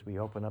We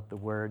open up the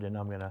Word, and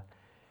I'm going to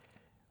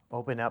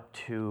open up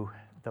to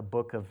the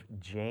book of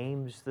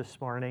James this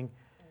morning.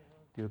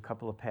 Do a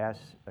couple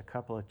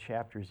of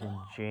chapters in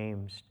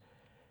James.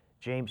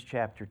 James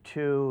chapter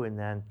 2, and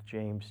then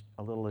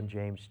a little in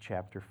James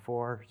chapter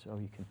 4. So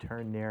you can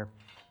turn there.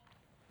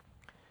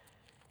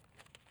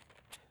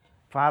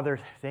 Father,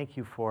 thank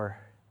you for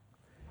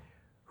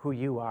who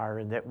you are,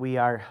 and that we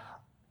are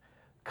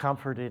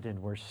comforted and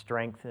we're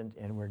strengthened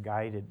and we're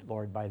guided,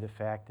 Lord, by the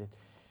fact that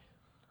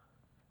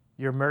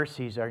your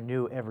mercies are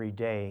new every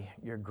day.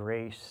 Your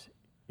grace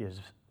is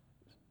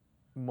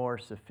more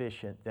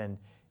sufficient than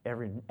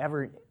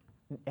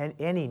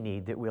any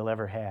need that we'll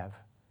ever have.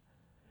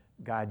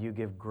 God, you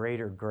give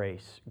greater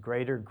grace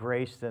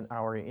than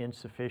our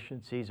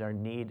insufficiencies, our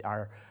need,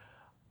 our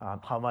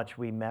how much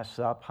we mess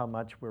up, how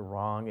much we're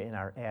wrong in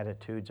our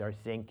attitudes, our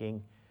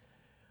thinking,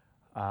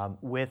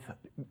 with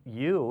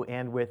you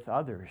and with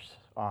others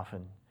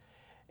often.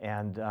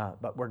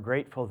 But we're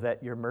grateful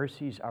that your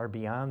mercies are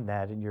beyond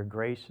that, and your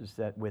grace is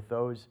that with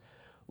those,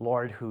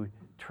 Lord, who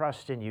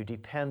trust in you,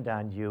 depend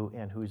on you,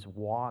 and whose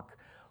walk,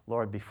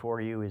 Lord,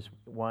 before you is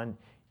one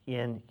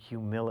in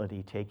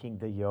humility, taking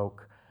the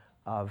yoke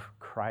of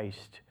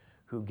Christ,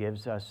 who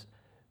gives us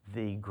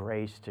the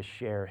grace to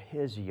share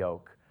his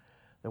yoke,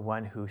 the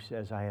one who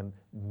says, I am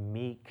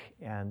meek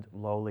and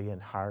lowly in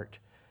heart,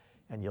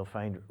 and you'll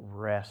find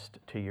rest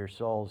to your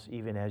souls,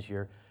 even as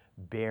you're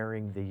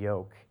bearing the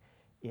yoke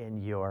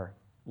in your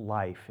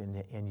life,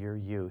 in your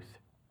youth,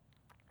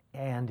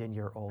 and in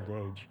your old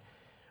age.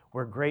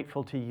 We're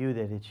grateful to you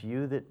that it's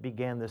you that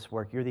began this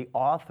work. You're the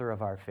author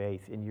of our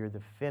faith, and you're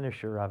the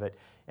finisher of it,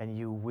 and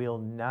you will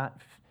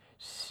not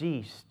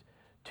cease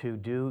to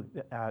do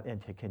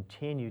and to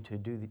continue to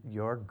do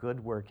your good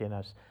work in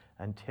us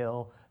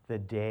until the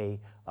day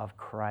of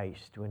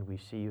Christ, when we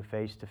see you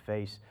face to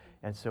face,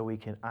 and so we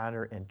can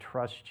honor and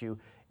trust you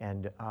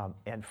and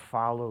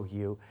follow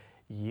you.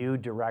 You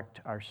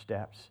direct our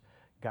steps.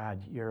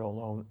 God, you're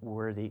alone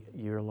worthy.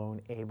 You're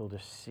alone able to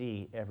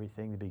see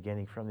everything, the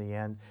beginning from the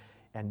end.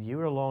 And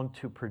you're alone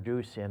to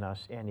produce in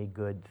us any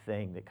good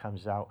thing that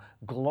comes out.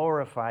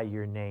 Glorify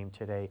your name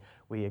today.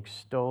 We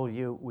extol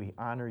you. We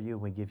honor you.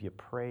 We give you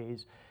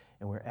praise.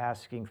 And we're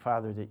asking,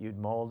 Father, that you'd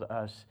mold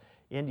us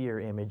into your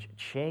image.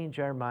 Change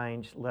our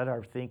minds. Let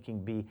our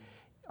thinking be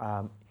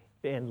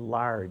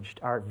enlarged,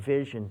 our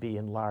vision be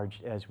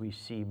enlarged as we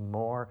see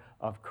more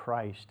of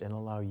Christ, and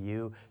allow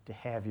you to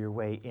have your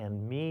way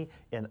in me,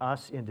 in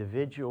us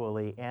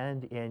individually,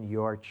 and in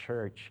your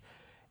church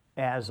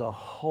as a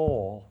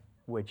whole,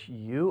 which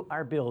you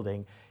are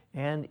building,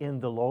 and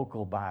in the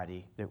local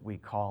body that we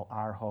call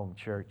our home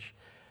church,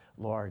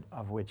 Lord,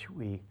 of which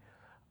we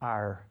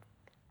are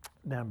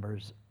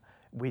members.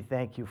 We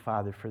thank you,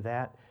 Father, for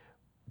that.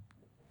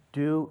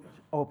 Do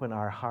open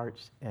our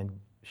hearts and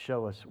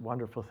show us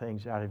wonderful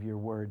things out of your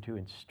word to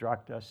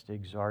instruct us, to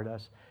exhort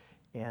us,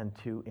 and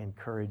to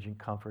encourage and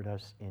comfort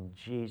us in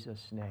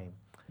Jesus' name.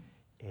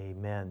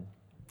 Amen.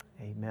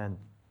 Amen.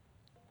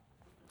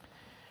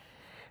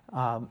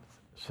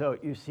 So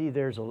you see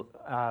there's a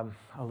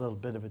little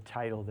bit of a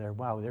title there.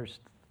 Wow, there's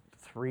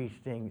three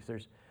things.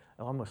 It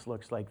almost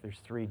looks like there's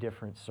three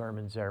different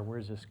sermons there.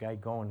 Where's this guy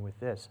going with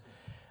this?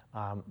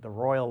 The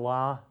royal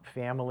law,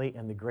 family,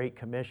 and the Great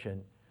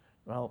Commission.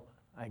 Well,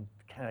 I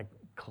kind of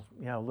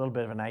a little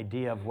bit of an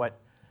idea of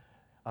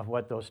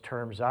what those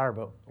terms are,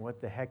 but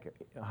what the heck?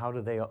 How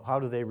do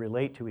they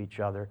relate to each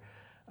other?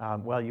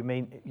 Well, you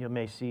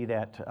may see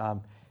that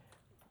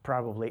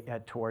probably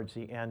towards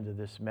the end of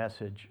this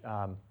message,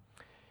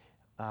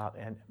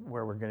 and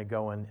where we're going to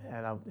go, and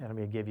I'm going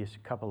to give you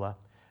a couple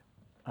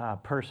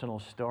of personal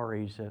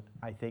stories that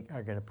I think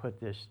are going to put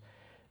this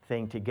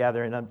thing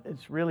together. And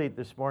it's really,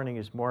 this morning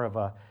is more of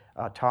a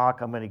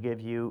talk. I'm going to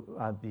give you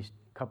these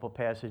couple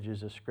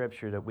passages of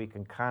Scripture that we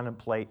can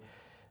contemplate.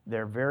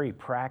 They're very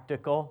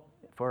practical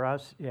for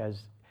us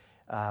as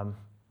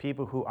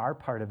people who are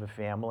part of a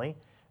family,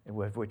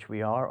 with which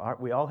we are.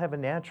 We all have a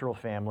natural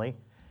family.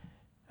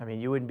 I mean,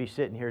 you wouldn't be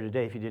sitting here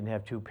today if you didn't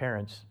have two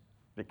parents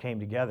that came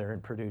together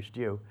and produced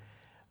you.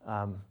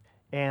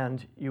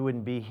 And you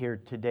wouldn't be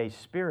here today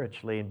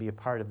spiritually and be a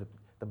part of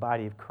the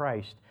body of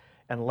Christ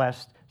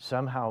unless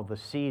somehow the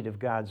seed of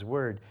God's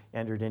Word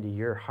entered into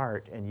your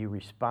heart and you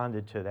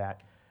responded to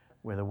that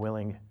with a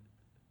willing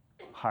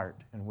heart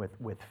and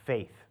with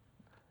faith,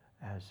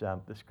 as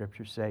the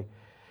Scriptures say.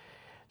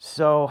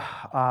 So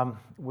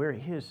we're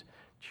his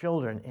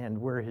children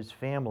and we're his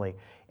family.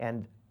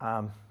 And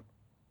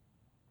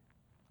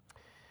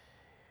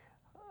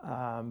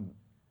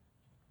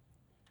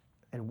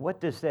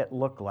what does that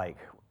look like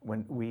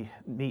when we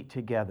meet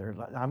together?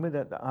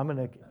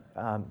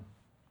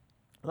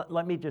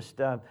 Let me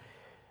just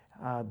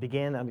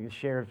begin. I'm going to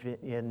share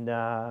in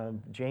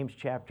James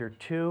chapter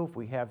 2. If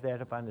we have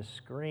that up on the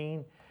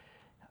screen,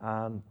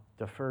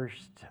 the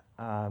first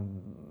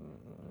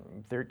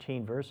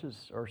 13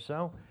 verses or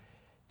so.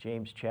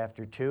 James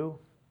chapter 2.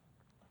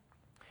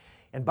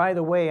 And by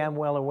the way, I'm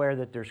well aware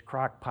that there's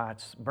crock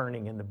pots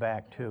burning in the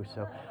back too.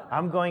 So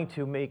I'm going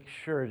to make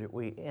sure that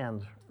we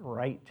end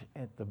right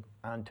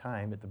on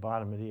time at the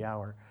bottom of the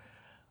hour,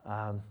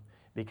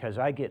 because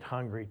I get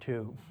hungry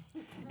too.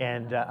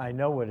 And I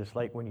know what it's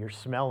like when you're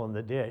smelling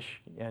the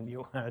dish and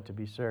you want it to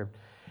be served.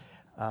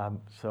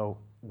 So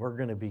we're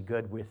going to be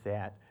good with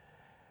that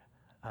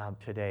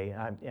today.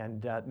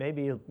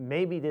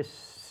 Maybe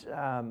this,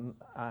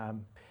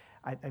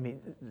 I mean,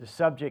 the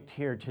subject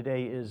here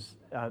today is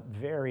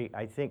very,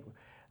 I think,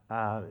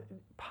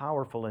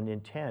 powerful and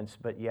intense,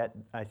 but yet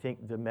I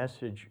think the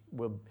message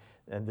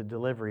and the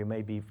delivery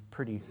may be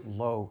pretty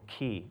low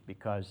key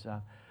because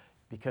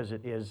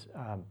it is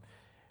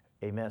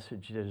a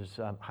message that is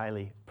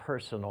highly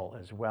personal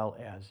as well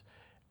as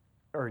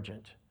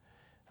urgent.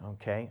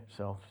 Okay,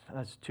 so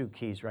that's two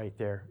keys right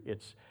there.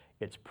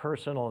 It's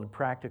personal and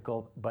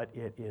practical, but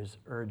it is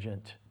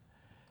urgent,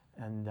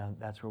 and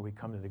that's where we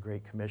come to the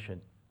Great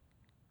Commission.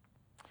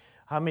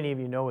 How many of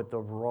you know what the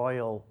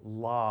royal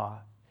law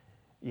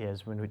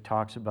is when it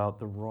talks about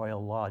the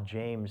royal law?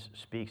 James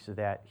speaks of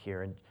that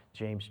here in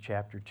James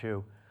chapter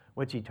 2.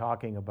 What's he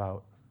talking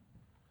about?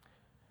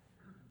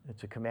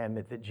 It's a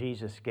commandment that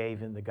Jesus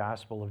gave in the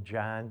Gospel of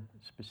John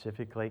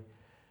specifically.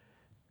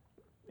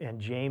 And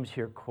James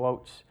here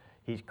quotes,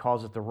 he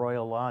calls it the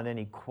royal law, and then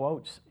he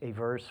quotes a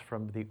verse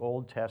from the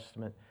Old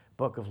Testament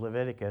book of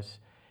Leviticus.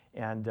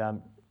 And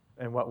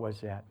what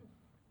was that?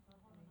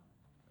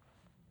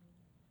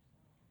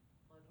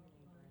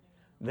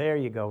 There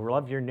you go.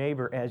 Love your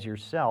neighbor as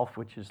yourself,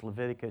 which is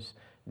Leviticus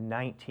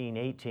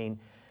 19:18.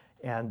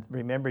 And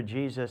remember,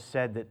 Jesus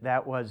said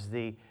that was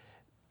the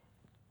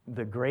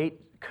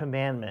great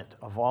commandment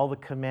of all the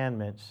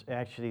commandments.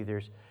 Actually,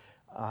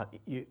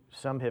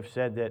 some have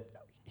said that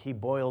he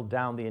boiled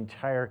down the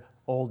entire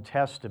Old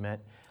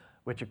Testament,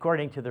 which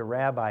according to the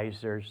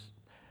rabbis, there's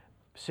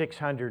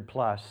 600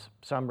 plus.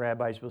 Some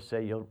rabbis will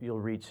say you'll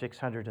read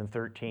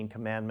 613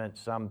 commandments.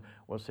 Some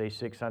will say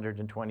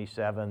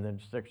 627. And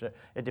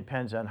it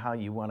depends on how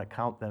you want to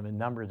count them and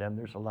number them.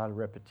 There's a lot of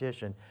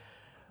repetition.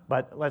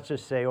 But let's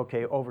just say,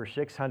 okay, over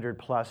 600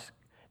 plus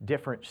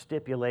different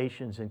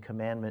stipulations and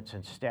commandments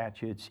and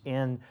statutes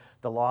in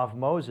the law of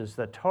Moses,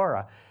 the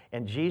Torah.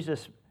 And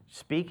Jesus,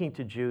 speaking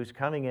to Jews,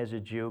 coming as a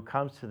Jew,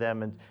 comes to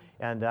them,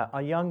 and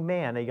a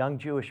young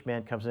Jewish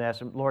man comes and asks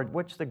him, Lord,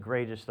 what's the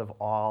greatest of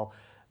all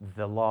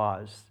the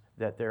laws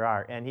that there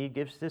are? And he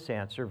gives this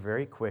answer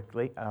very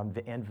quickly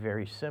and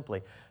very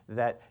simply,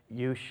 that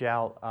you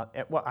shall,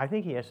 well, I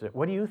think he asked it,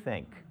 what do you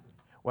think?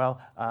 Well,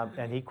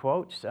 and he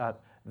quotes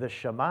the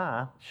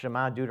Shema,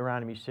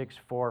 Deuteronomy 6,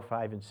 4,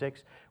 5, and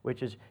 6,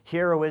 which is,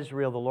 Hear, O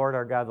Israel, the Lord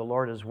our God, the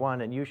Lord is one,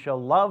 and you shall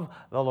love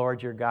the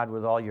Lord your God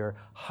with all your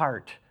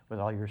heart, with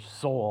all your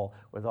soul,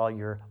 with all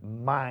your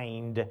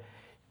mind.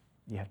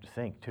 You have to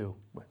think, too,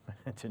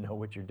 to know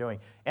what you're doing.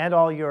 And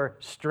all your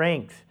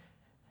strength.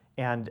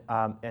 And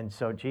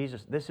so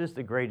Jesus, this is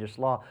the greatest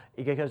law,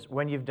 because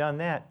when you've done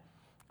that,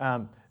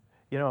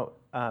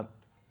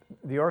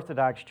 the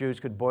Orthodox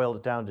Jews could boil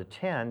it down to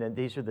 10, and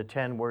these are the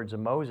 10 words of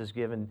Moses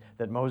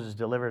that Moses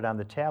delivered on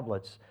the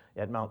tablets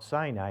at Mount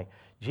Sinai.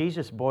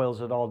 Jesus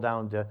boils it all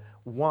down to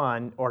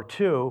 1 or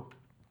 2.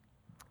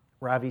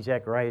 Ravi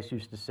Zacharias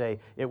used to say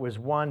it was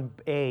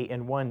 1A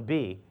and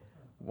 1B,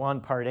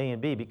 one part A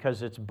and B,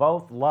 because it's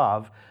both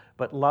love,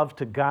 but love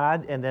to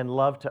God and then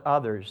love to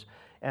others.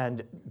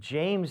 And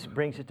James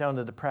brings it down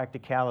to the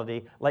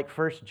practicality, like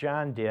 1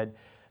 John did,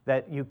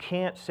 that you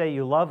can't say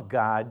you love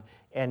God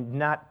and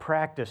not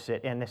practice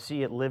it and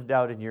see it lived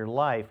out in your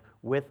life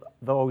with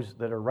those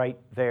that are right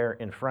there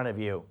in front of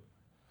you.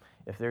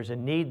 If there's a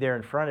need there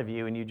in front of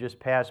you and you just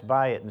pass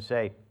by it and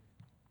say,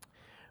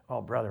 oh,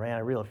 brother, man, I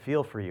really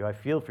feel for you. I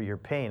feel for your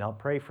pain. I'll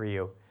pray for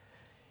you.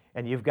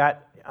 And you've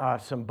got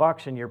some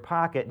bucks in your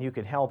pocket and you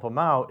can help them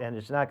out and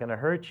it's not going to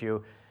hurt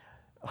you.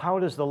 How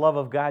does the love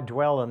of God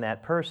dwell in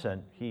that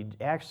person? He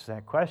asks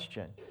that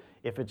question.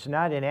 If it's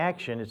not in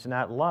action, it's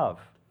not love.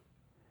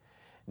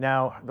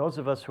 Now, those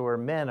of us who are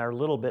men are a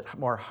little bit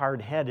more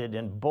hard-headed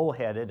and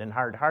bullheaded and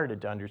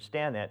hard-hearted to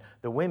understand that.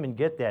 The women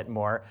get that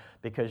more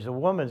because the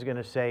woman's going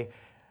to say,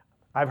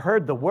 I've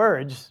heard the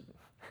words.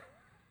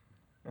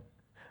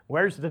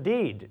 Where's the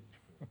deed?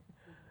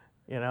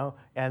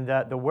 And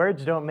the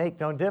words don't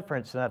make no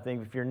difference.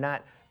 Nothing if you're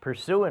not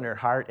pursuing her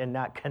heart and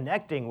not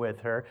connecting with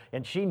her.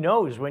 And she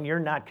knows when you're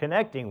not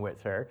connecting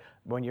with her,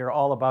 when you're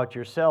all about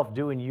yourself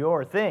doing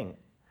your thing.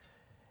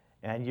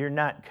 And you're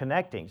not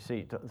connecting,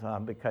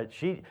 because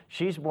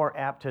she's more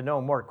apt to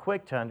know, more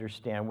quick to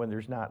understand when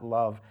there's not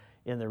love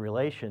in the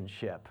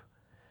relationship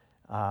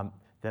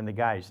than the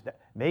guys.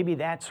 Maybe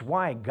that's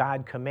why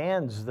God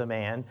commands the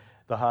man,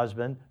 the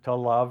husband, to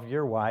love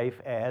your wife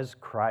as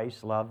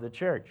Christ loved the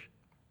church.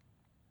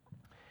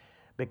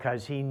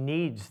 Because he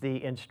needs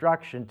the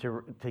instruction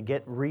to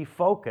get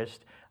refocused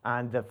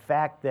on the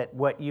fact that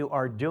what you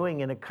are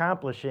doing and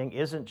accomplishing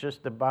isn't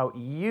just about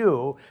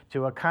you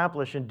to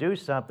accomplish and do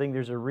something.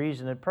 There's a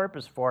reason and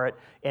purpose for it,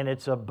 and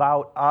it's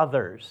about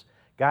others.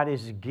 God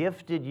has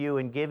gifted you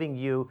and giving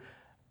you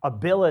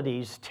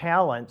abilities,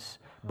 talents,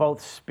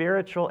 both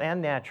spiritual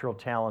and natural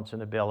talents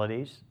and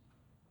abilities.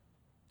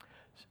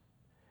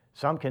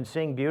 Some can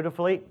sing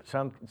beautifully.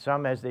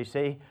 Some, as they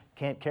say,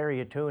 can't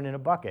carry a tune in a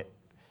bucket.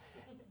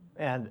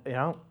 And,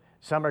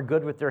 some are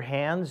good with their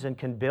hands and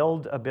can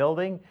build a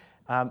building.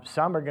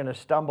 Some are going to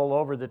stumble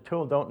over the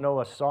tool, don't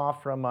know a saw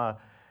from a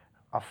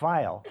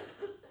file.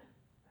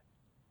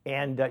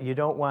 And you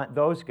don't want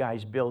those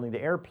guys building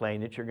the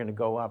airplane that you're going to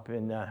go up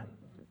in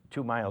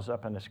 2 miles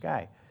up in the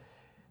sky.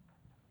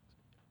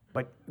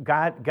 But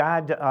God,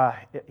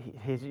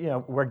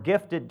 we're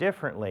gifted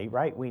differently,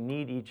 right? We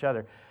need each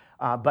other.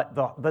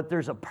 But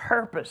there's a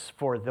purpose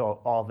for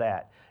all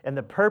that. And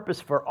the purpose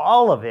for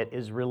all of it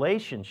is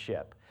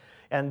relationship.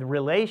 And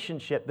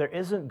relationship, there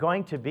isn't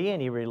going to be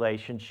any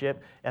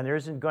relationship, and there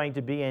isn't going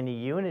to be any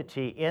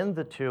unity in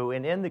the two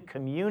and in the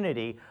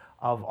community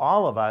of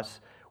all of us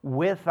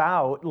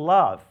without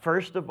love.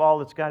 First of all,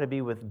 it's got to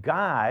be with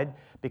God,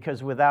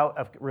 because without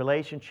a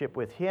relationship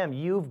with Him,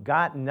 you've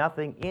got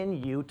nothing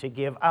in you to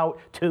give out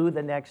to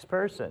the next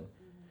person.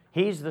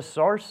 He's the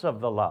source of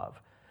the love.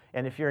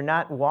 And if you're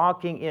not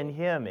walking in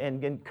Him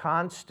and in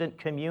constant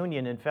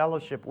communion and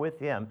fellowship with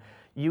Him,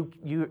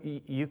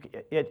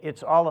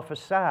 it's all a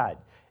facade.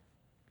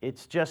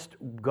 It's just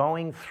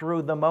going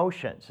through the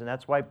motions. And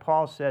that's why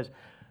Paul says,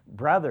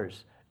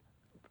 brothers,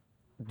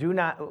 do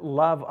not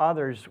love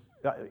others.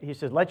 He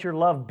says, let your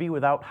love be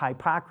without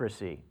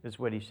hypocrisy, is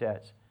what he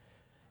says.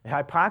 And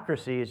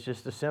hypocrisy is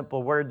just a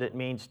simple word that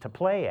means to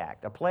play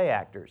act, play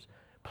actors.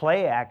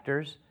 Play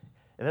actors,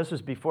 and this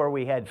was before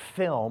we had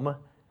film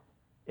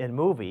in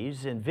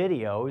movies and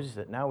videos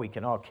that now we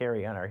can all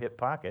carry on our hip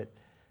pocket.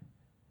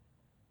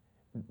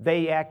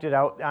 They acted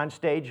out on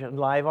stage in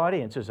live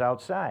audiences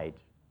outside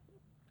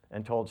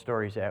and told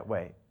stories that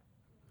way.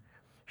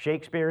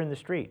 Shakespeare in the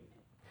street.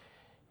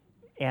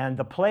 And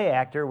the play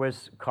actor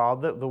was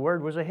called, the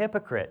word was a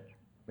hypocrite.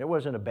 It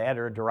wasn't a bad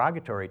or a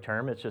derogatory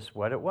term, it's just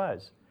what it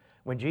was.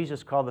 When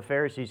Jesus called the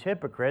Pharisees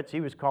hypocrites,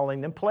 He was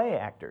calling them play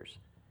actors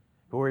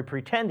who were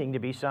pretending to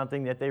be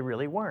something that they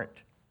really weren't.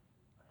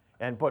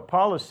 And what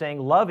Paul is saying,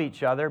 love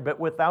each other, but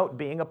without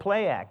being a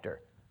play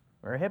actor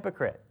or a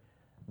hypocrite,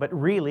 but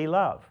really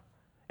love.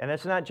 And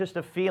it's not just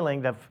a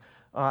feeling of,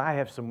 I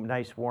have some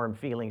nice warm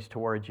feelings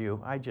towards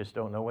you, I just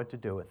don't know what to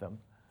do with them.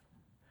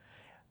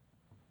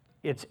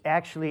 It's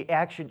actually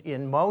action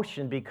in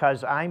motion,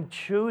 because I'm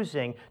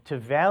choosing to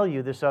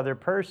value this other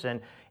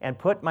person and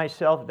put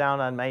myself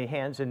down on my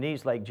hands and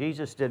knees like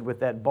Jesus did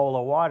with that bowl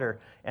of water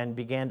and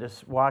began to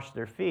wash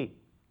their feet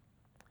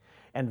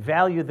and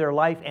value their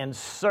life and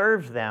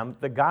serve them,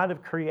 the God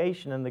of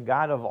creation and the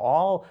God of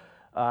all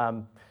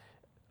the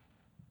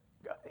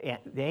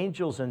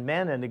angels and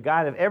men and the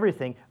God of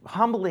everything,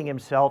 humbling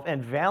Himself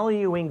and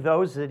valuing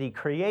those that He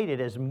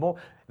created as more,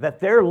 that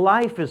their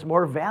life is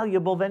more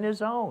valuable than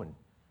His own.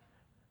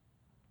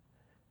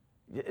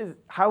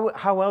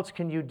 How else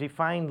can you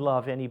define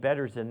love any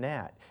better than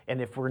that?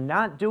 And if we're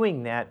not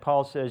doing that,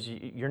 Paul says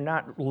you're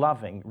not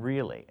loving,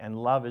 really. And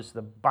love is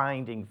the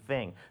binding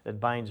thing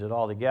that binds it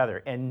all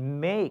together and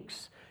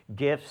makes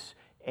gifts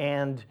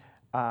and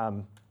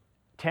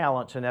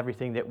talents and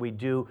everything that we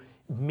do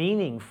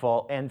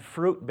meaningful and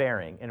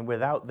fruit-bearing. And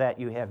without that,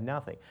 you have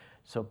nothing.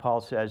 So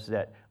Paul says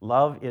that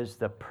love is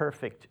the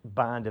perfect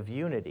bond of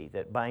unity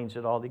that binds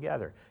it all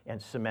together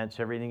and cements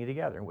everything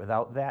together. And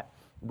without that,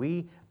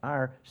 we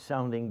are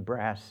sounding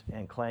brass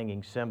and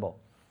clanging cymbal.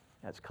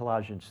 That's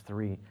Colossians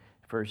 3,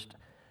 1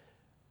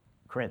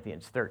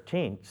 Corinthians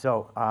 13.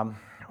 So,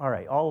 all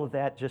right, all of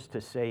that just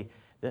to say,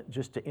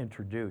 just to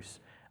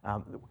introduce.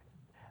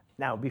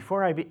 Now,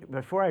 before I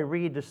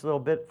read this little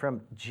bit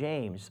from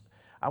James,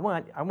 I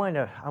want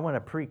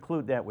to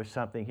preclude that with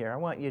something here. I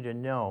want you to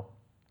know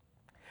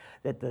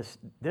that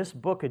this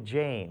book of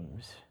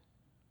James,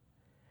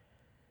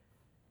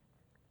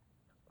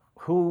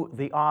 who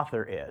the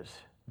author is.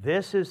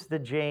 This is the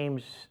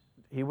James.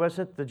 He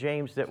wasn't the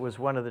James that was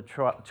one of the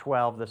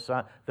 12,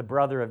 the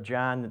brother of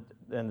John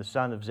and the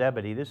son of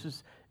Zebedee. This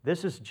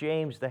is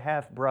James, the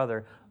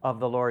half-brother of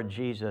the Lord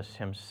Jesus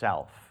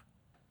Himself,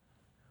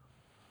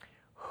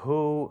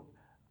 who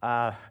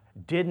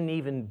didn't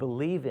even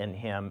believe in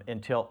Him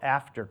until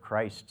after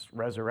Christ's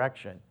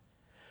resurrection.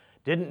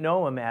 Didn't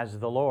know Him as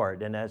the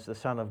Lord and as the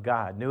Son of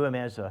God. Knew Him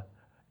as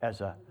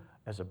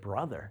a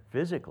brother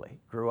physically.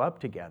 Grew up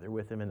together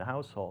with Him in the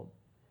household.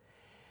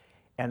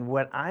 And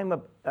what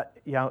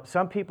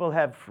some people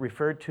have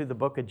referred to the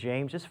book of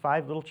James, just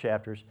 5 little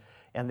chapters,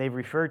 and they've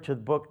referred to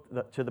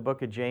the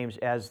book of James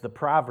as the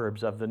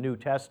Proverbs of the New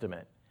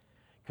Testament,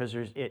 because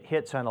it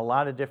hits on a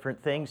lot of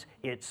different things.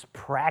 It's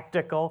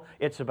practical.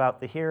 It's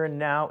about the here and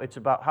now. It's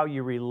about how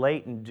you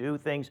relate and do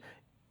things,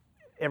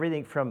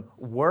 everything from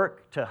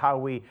work to how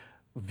we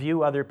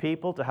view other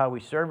people to how we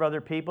serve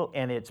other people,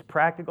 and it's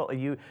practical.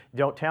 You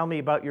don't tell me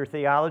about your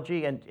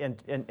theology and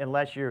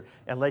unless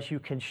you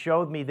can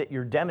show me that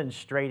you're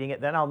demonstrating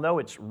it, then I'll know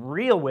it's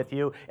real with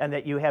you and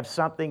that you have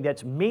something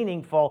that's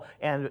meaningful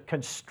and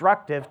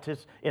constructive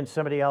in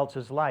somebody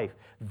else's life.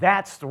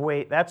 That's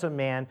a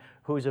man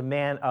who's a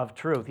man of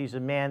truth. He's a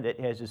man that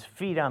has his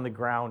feet on the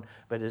ground,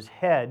 but his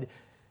head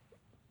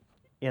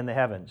in the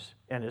heavens,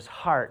 and his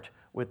heart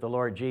with the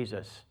Lord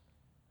Jesus,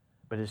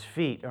 but his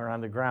feet are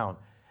on the ground.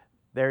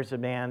 There's a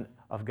man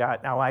of God.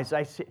 Now,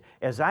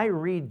 as I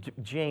read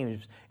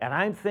James, and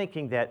I'm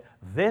thinking that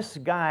this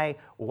guy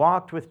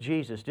walked with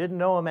Jesus, didn't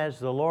know him as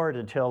the Lord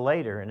until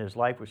later, and his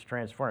life was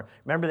transformed.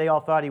 Remember, they all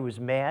thought he was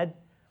mad?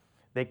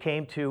 They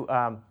came to,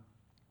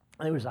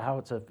 it was the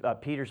house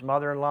of Peter's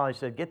mother-in-law. They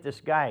said, get this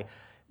guy.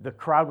 The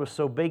crowd was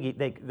so big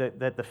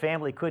that the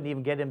family couldn't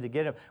even get him to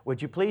get him.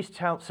 Would you please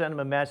send him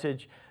a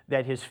message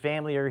that his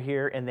family are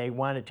here and they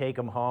want to take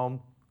him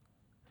home?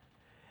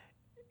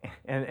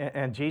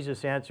 And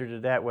Jesus' answer to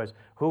that was,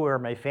 who are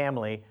my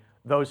family?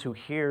 Those who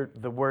hear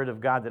the word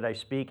of God that I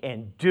speak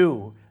and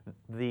do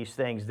these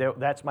things.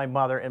 That's my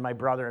mother and my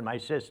brother and my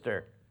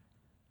sister.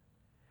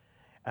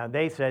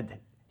 They said,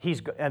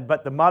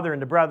 but the mother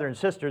and the brother and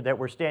sister that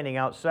were standing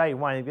outside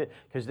wanted to,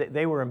 because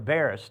they were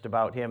embarrassed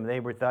about him. They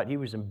thought he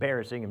was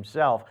embarrassing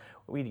himself.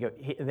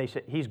 They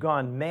said, he's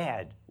gone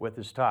mad with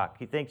his talk.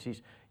 He thinks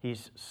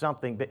he's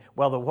something.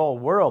 Well, the whole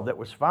world that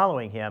was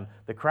following him,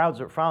 the crowds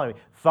that were following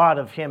him, thought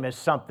of him as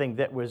something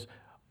that was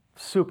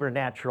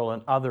supernatural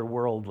and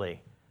otherworldly.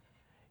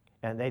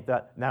 And they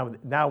thought,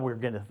 now we're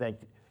going to think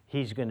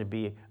he's going to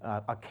be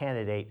a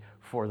candidate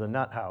for the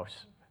nut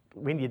house.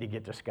 We need to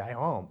get this guy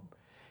home,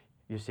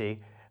 you see.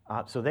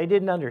 So they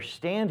didn't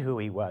understand who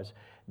he was.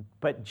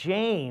 But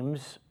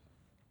James,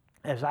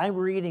 as I'm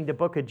reading the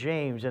book of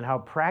James and how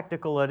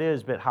practical it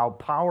is, but how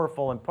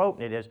powerful and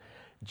potent it is,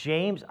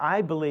 James,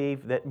 I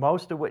believe that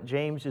most of what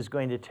James is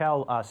going to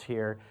tell us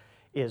here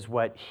is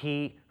what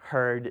he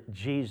heard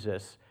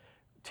Jesus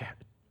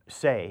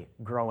say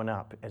growing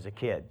up as a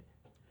kid,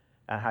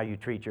 on how you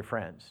treat your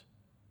friends.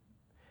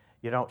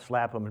 You don't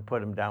slap them and put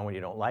them down when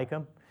you don't like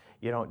them.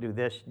 You don't do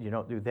this, you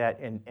don't do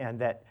that. And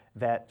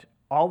that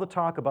all the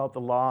talk about the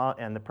law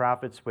and the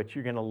prophets, which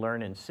you're going to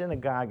learn in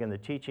synagogue and the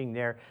teaching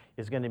there,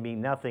 is going to mean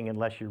nothing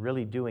unless you're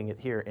really doing it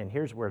here. And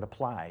here's where it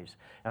applies.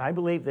 And I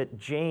believe that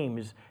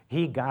James,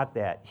 he got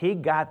that. He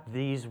got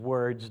these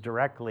words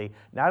directly,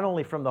 not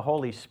only from the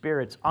Holy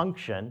Spirit's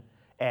unction,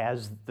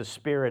 as the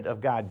Spirit of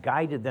God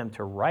guided them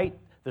to write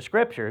the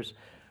Scriptures,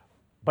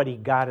 but he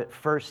got it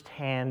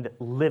firsthand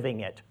living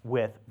it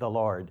with the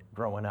Lord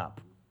growing up.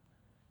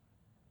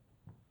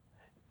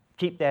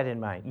 Keep that in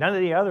mind. None of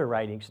the other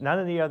writings, none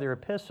of the other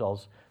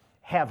epistles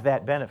have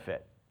that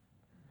benefit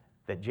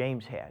that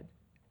James had.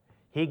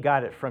 He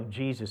got it from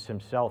Jesus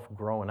himself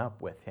growing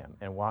up with him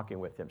and walking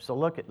with him. So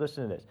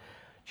listen to this.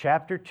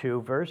 Chapter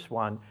 2, verse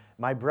 1,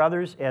 my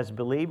brothers, as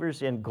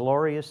believers in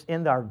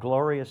our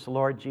glorious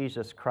Lord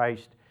Jesus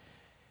Christ,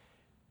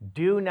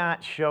 do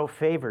not show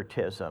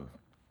favoritism.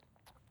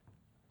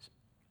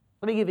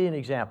 Let me give you an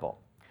example.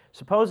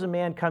 Suppose a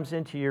man comes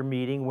into your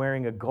meeting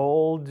wearing a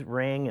gold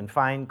ring and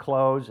fine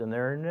clothes, and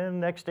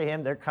next to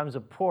him there comes a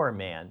poor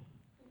man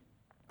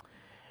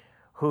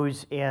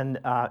who's in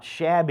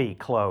shabby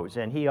clothes,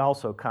 and he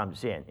also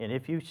comes in. And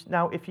if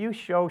you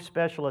show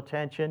special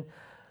attention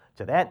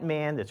to that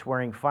man that's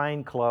wearing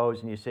fine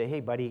clothes, and you say, "Hey,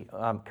 buddy,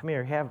 come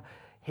here.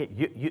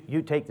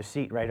 You take the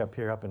seat right up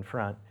here, up in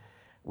front.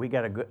 We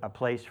got a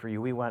place for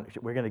you.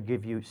 We're going to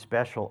give you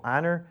special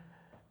honor."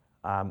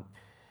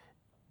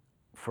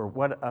 For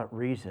what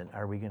reason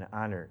are we going to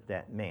honor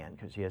that man?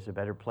 Because he has a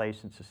better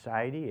place in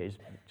society?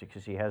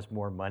 Because he has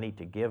more money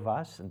to give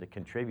us and to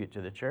contribute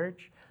to the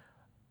church?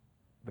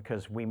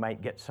 Because we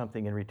might get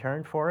something in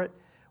return for it?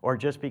 Or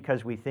just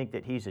because we think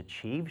that he's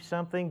achieved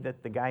something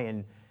that the guy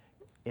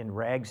in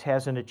rags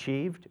hasn't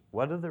achieved?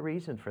 What are the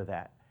reason for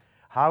that?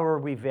 How are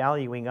we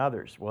valuing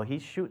others? Well,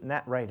 he's shooting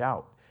that right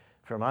out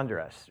from under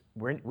us.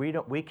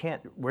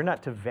 We're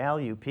not to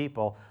value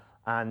people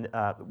on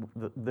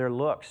their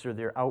looks or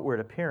their outward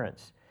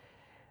appearance.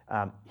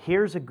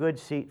 Here's a good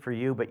seat for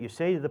you, but you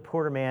say to the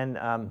poor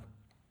man,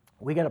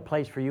 we got a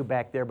place for you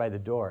back there by the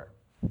door,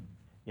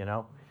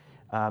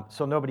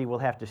 so nobody will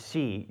have to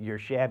see your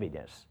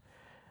shabbiness.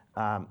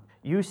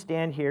 You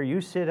stand here, you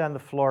sit on the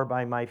floor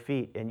by my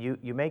feet, and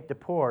you make the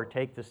poor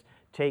take the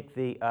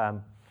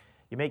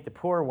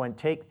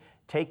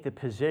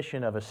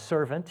position of a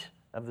servant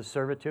of the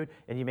servitude,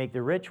 and you make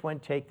the rich one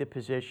take the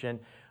position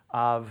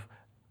of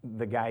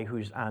the guy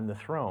who's on the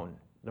throne,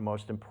 the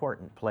most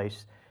important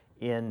place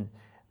in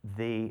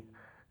the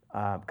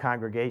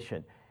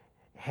congregation.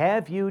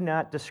 Have you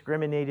not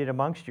discriminated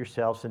amongst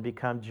yourselves and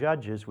become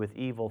judges with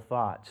evil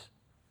thoughts?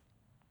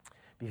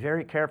 Be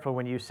very careful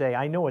when you say,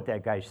 I know what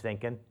that guy's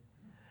thinking.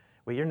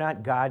 Well, you're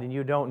not God and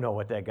you don't know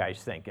what that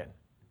guy's thinking.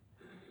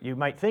 You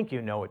might think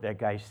you know what that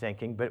guy's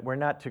thinking, but we're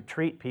not to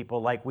treat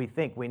people like we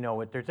think we know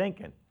what they're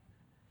thinking.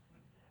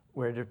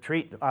 We're to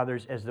treat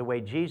others as the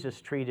way Jesus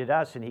treated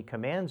us, and he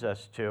commands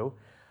us to,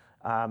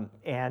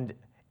 and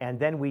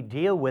then we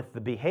deal with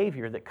the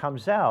behavior that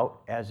comes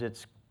out as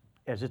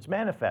it's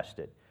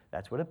manifested.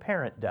 That's what a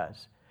parent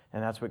does,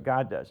 and that's what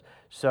God does.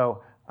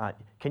 So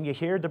can you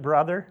hear the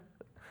brother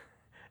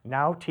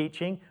now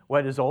teaching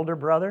what his older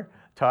brother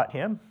taught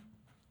him?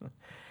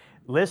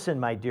 Listen,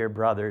 my dear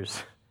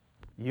brothers,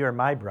 you're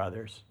my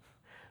brothers.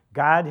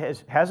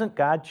 Hasn't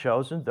God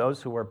chosen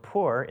those who are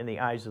poor in the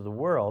eyes of the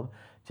world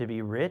to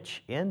be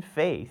rich in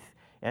faith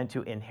and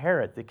to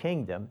inherit the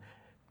kingdom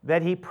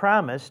that he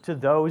promised to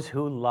those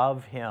who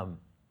love him?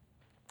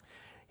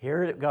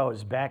 Here it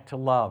goes, back to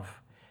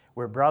love.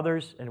 We're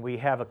brothers and we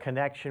have a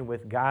connection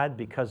with God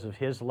because of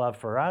his love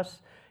for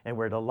us, and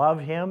we're to love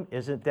him.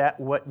 Isn't that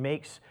what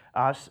makes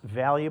us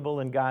valuable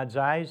in God's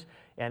eyes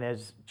and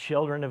as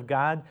children of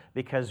God?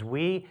 Because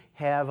we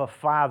have a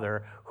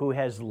Father who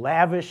has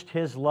lavished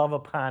his love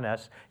upon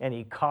us, and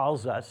he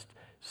calls us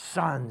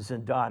sons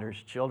and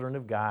daughters, children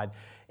of God.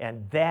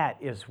 And that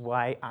is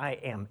why I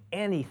am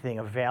anything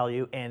of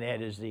value, and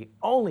it is the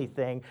only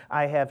thing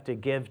I have to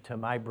give to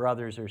my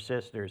brothers or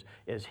sisters,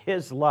 is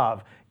his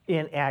love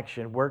in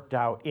action, worked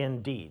out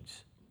in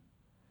deeds.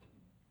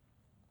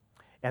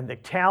 And the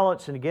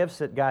talents and gifts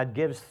that God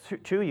gives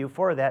to you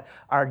for that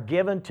are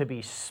given to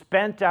be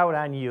spent out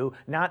on you,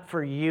 not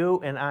for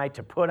you and I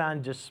to put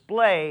on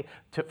display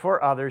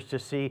for others to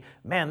see,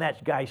 man,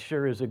 that guy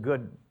sure is a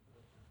good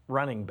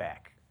running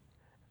back,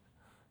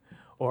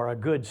 or a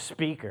good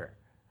speaker,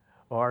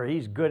 or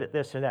he's good at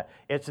this and that.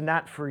 It's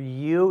not for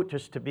you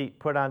just to be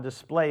put on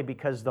display,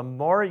 because the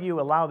more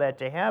you allow that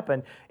to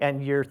happen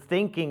and your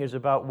thinking is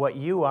about what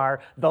you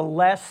are, the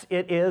less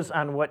it is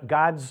on what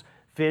God's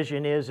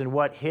vision is and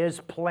what his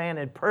plan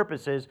and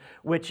purpose is,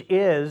 which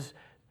is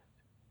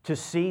to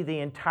see the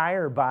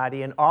entire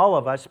body and all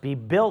of us be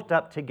built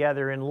up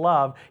together in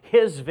love.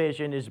 His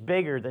vision is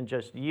bigger than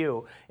just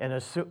you. And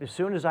as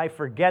soon as I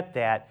forget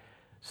that,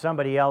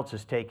 somebody else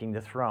is taking the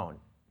throne,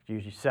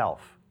 usually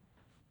self.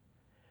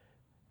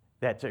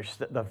 That there's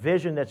the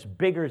vision that's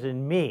bigger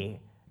than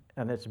me,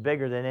 and that's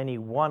bigger than any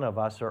one of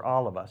us or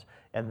all of us.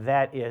 And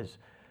that is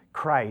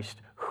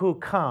Christ, who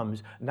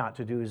comes not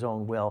to do his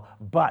own will,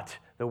 but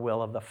the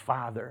will of the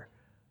Father,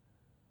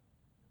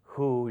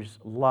 whose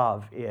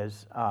love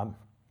is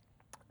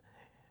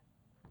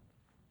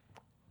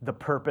the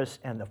purpose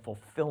and the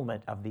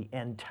fulfillment of the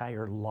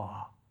entire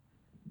law,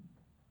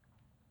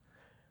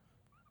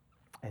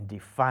 and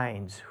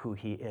defines who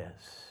he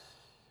is.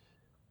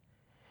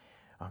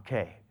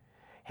 Okay.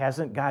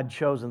 Hasn't God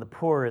chosen the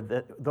poor,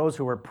 those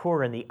who are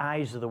poor in the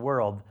eyes of the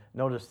world?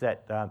 Notice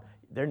that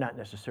they're not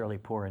necessarily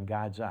poor in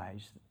God's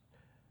eyes.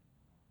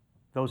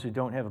 Those who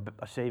don't have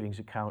a savings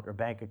account or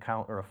bank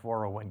account or a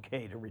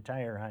 401k to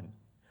retire on,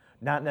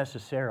 not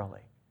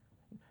necessarily.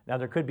 Now,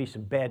 there could be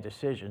some bad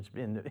decisions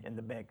in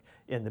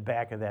the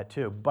back of that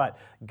too, but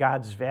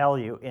God's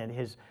value and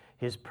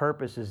his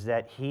purpose is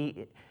that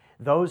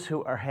those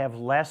who have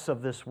less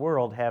of this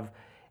world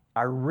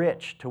are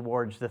rich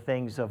towards the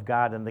things of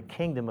God and the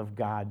kingdom of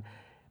God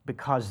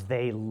because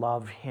they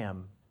love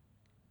him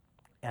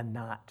and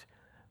not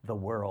the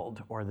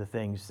world or the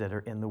things that are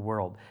in the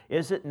world.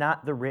 Is it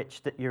not the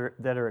rich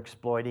that are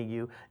exploiting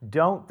you?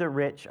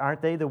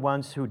 Aren't they the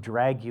ones who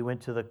drag you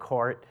into the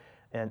court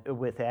and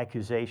with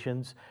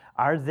accusations?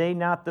 Are they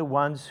not the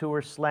ones who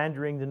are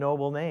slandering the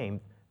noble name,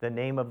 the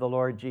name of the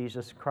Lord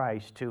Jesus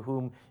Christ, to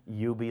whom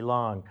you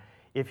belong?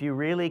 If you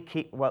really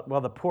keep,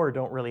 well, the poor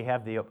don't really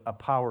have a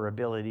power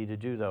ability to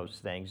do those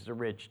things. The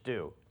rich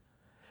do.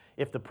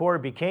 If the poor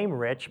became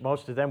rich,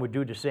 most of them would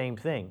do the same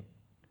thing.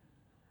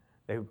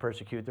 They would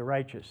persecute the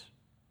righteous,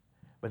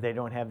 but they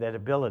don't have that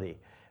ability.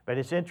 But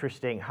it's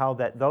interesting how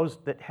that those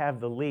that have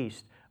the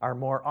least are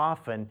more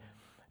often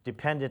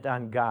dependent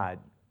on God.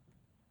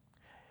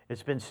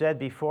 It's been said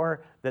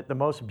before that the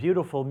most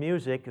beautiful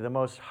music, the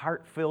most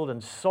heart-filled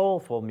and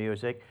soulful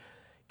music,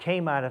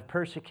 came out of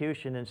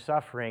persecution and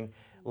suffering,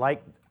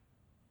 like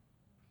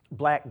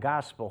black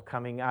gospel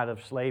coming out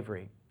of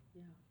slavery.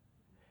 Yeah.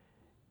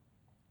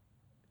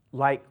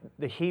 Like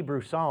the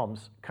Hebrew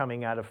Psalms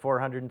coming out of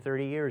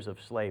 430 years of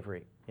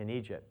slavery in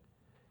Egypt.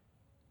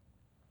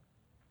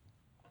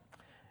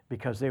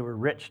 Because they were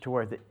rich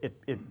toward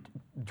it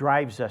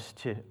drives us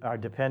to our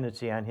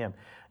dependency on him.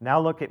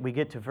 Now we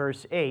get to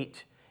verse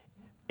 8.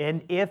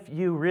 And if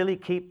you really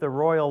keep the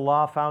royal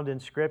law found in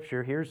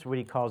Scripture, here's what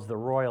he calls the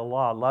royal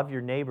law: love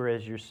your neighbor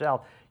as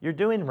yourself. You're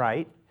doing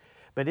right.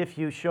 But if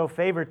you show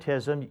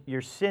favoritism,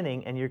 you're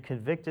sinning, and you're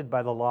convicted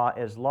by the law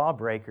as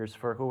lawbreakers.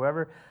 For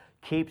whoever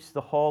keeps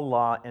the whole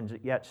law and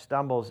yet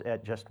stumbles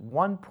at just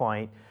one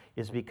point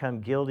is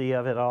become guilty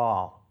of it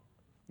all.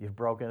 You've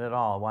broken it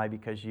all. Why?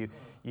 Because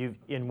you've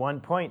in one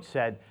point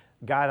said,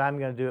 God, I'm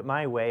going to do it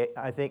my way.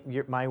 I think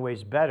my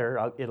way's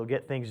better. It'll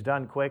get things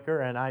done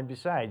quicker. And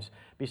besides,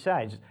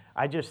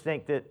 I just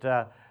think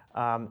that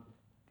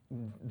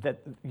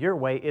that your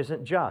way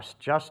isn't just.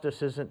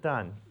 Justice isn't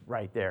done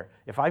right there.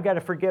 If I've got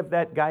to forgive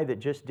that guy that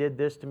just did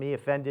this to me,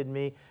 offended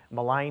me,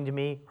 maligned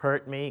me,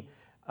 hurt me,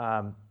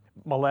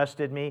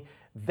 molested me,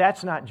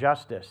 that's not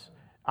justice.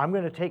 I'm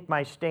going to take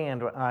my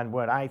stand on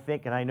what I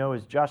think and I know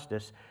is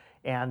justice,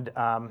 and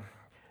I'm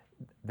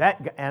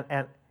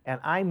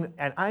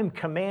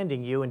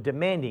commanding you and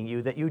demanding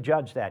you that you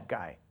judge that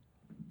guy.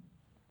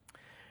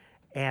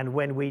 And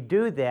when we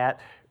do that,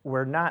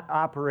 we're not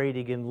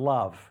operating in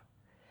love.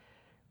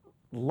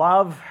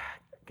 Love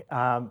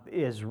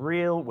is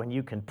real when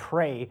you can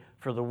pray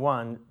for the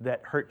one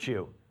that hurt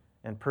you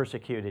and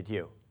persecuted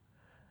you.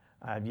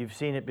 You've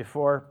seen it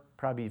before.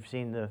 Probably you've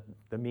seen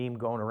the meme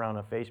going around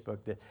on Facebook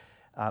that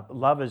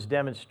love is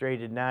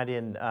demonstrated not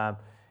in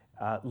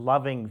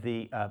loving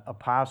the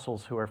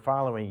apostles who are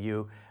following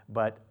you,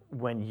 but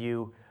when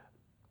you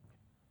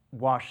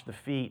wash the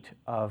feet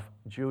of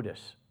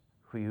Judas,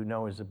 who you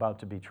know is about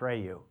to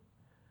betray you.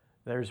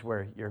 There's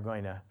where you're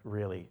going to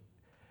really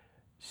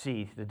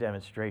see the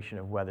demonstration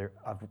of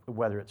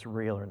whether it's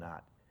real or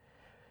not.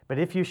 But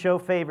if you show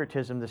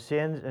favoritism, the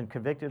sins and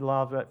convicted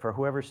law, for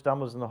whoever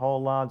stumbles in the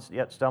whole law,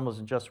 yet stumbles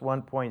in just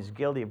one point, is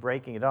guilty of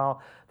breaking it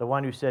all. The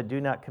one who said, do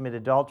not commit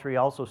adultery,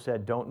 also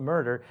said, don't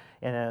murder.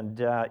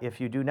 And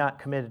if you do not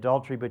commit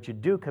adultery, but you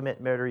do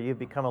commit murder, you've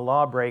become a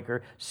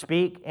lawbreaker.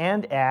 Speak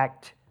and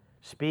act,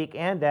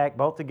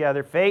 both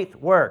together. Faith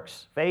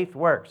works. Faith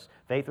works.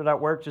 Faith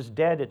without works is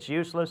dead, it's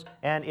useless,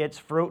 and it's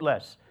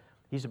fruitless.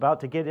 He's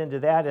about to get into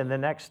that in the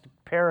next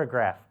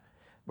paragraph.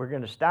 We're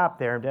going to stop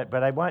there,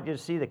 but I want you to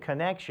see the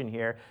connection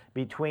here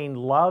between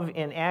love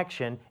in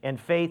action and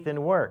faith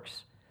in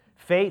works.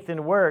 Faith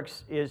in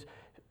works is,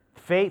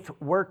 faith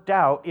worked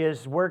out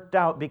is worked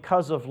out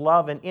because of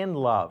love and in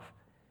love.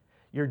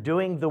 You're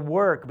doing the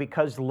work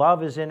because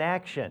love is in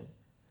action.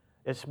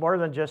 It's more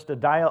than just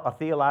a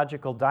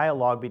theological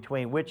dialogue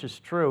between which is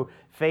true.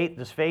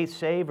 Does faith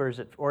save,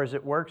 or is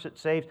it works that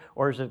saves,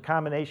 or is it a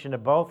combination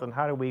of both? And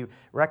how do we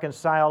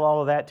reconcile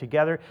all of that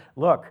together?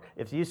 Look,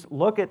 if you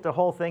look at the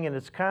whole thing in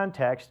its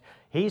context,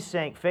 he's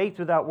saying faith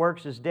without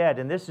works is dead.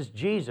 And this is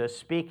Jesus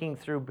speaking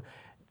through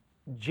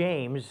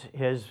James,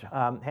 his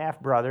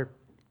half-brother,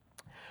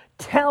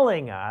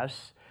 telling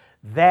us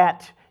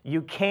that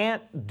you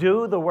can't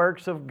do the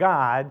works of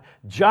God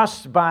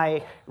just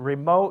by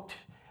remote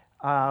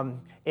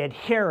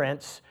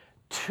adherence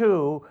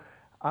to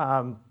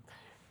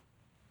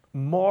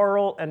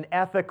moral and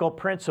ethical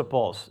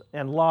principles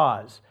and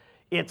laws.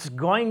 It's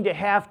going to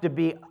have to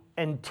be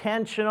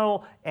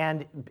intentional,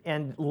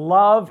 and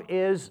love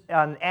is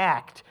an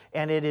act,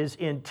 and it is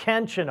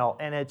intentional,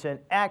 and it's an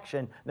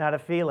action, not a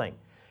feeling.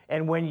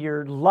 And when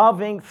you're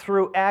loving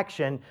through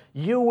action,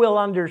 you will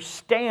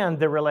understand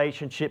the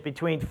relationship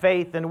between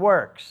faith and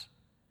works,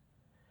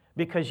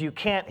 because you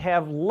can't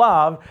have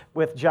love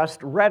with just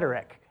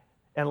rhetoric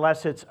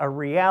unless it's a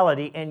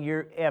reality and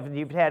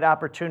you've had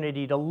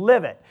opportunity to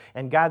live it.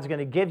 And God's going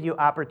to give you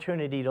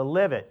opportunity to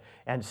live it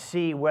and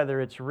see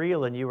whether it's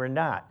real in you or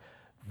not.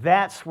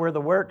 That's where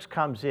the works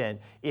comes in.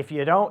 If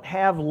you don't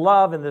have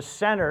love in the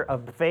center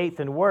of faith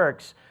and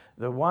works,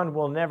 the one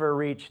will never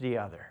reach the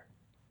other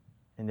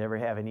and never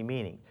have any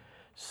meaning.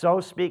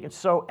 So speak and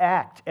so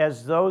act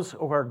as those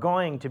who are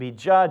going to be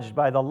judged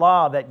by the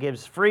law that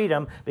gives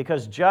freedom,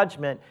 because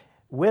judgment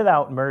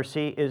without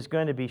mercy is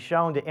going to be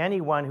shown to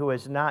anyone who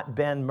has not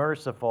been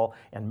merciful,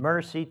 and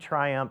mercy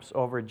triumphs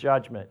over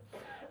judgment.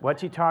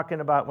 What's he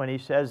talking about when he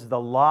says the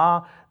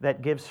law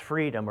that gives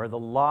freedom, or the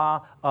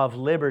law of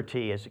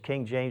liberty, as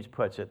King James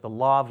puts it, the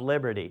law of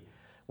liberty?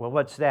 Well,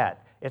 what's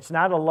that? It's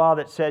not a law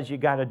that says you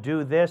got to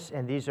do this,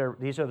 and these are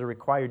the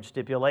required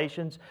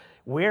stipulations.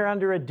 We're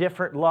under a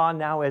different law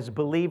now as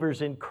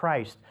believers in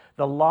Christ.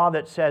 The law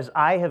that says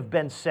I have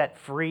been set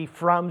free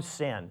from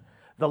sin.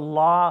 The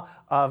law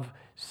of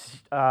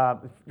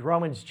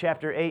Romans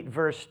chapter 8,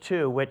 verse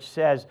 2, which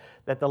says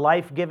that the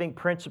life-giving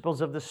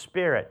principles of the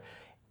Spirit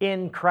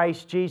in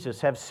Christ Jesus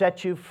have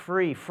set you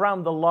free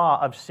from the law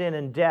of sin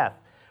and death.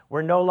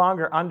 We're no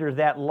longer under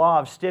that law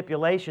of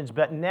stipulations,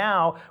 but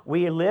now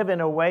we live in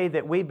a way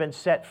that we've been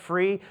set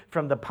free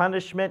from the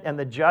punishment and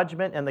the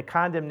judgment and the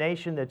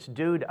condemnation that's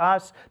due to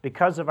us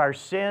because of our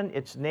sin.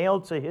 It's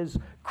nailed to His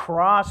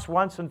cross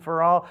once and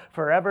for all,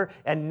 forever.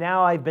 And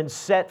now I've been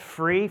set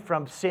free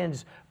from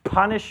sin's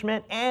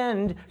punishment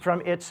and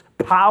from its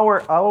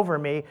power over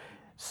me.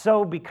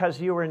 So because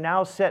you are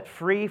now set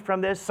free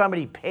from this,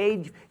 somebody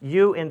paid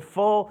you in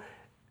full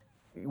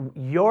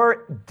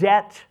your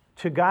debt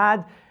to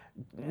God.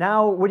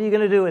 Now, what are you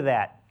going to do with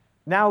that?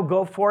 Now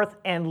go forth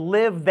and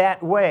live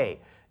that way.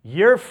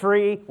 You're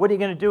free. What are you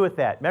going to do with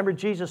that? Remember,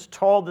 Jesus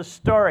told the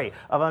story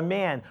of a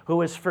man who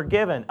was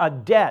forgiven a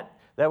debt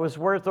that was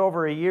worth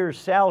over a year's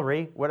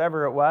salary,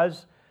 whatever it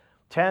was,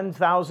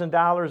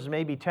 $10,000,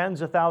 maybe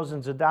tens of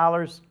thousands of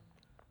dollars.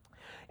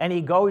 And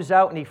he goes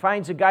out and he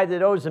finds a guy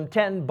that owes him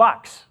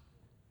 $10.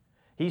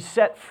 He's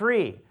set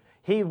free.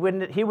 He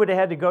would have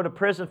had to go to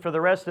prison for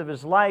the rest of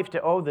his life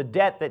to owe the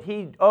debt that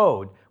he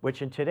owed,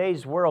 which in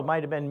today's world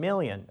might have been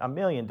 $1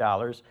 million.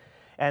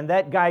 And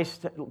that guy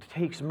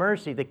takes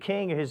mercy. The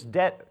king, his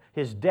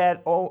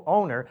debt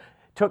owner,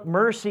 took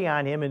mercy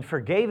on him and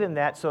forgave him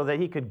that so that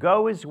he could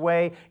go his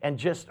way and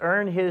just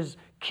earn his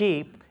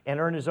keep and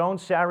earn his own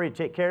salary to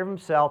take care of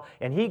himself.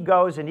 And he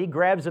goes and he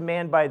grabs a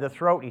man by the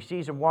throat. He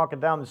sees him walking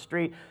down the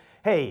street.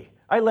 Hey,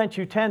 I lent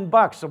you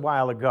 $10 a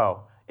while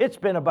ago. It's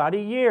been about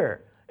a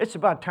year. It's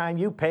about time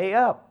you pay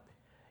up.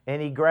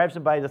 And he grabs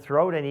him by the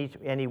throat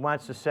and he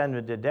wants to send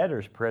him to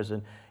debtor's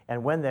prison.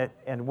 And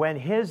when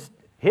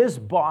his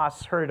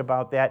boss heard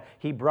about that,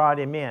 he brought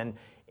him in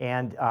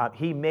and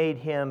he made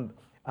him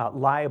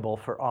liable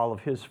for all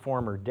of his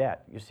former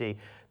debt. You see,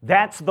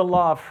 that's the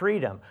law of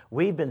freedom.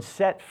 We've been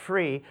set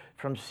free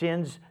from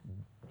sin's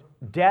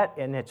debt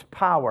and its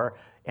power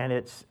and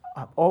it's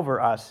over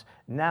us.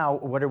 Now,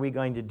 what are we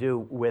going to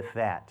do with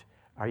that?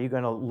 Are you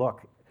going to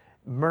look?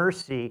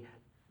 Mercy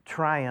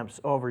triumphs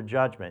over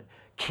judgment.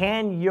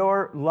 Can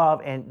your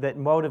love and that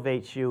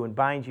motivates you and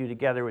binds you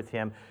together with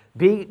him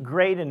be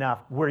great enough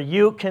where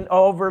you can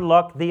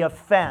overlook the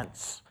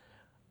offense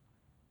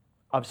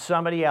of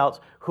somebody else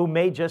who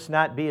may just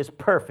not be as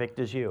perfect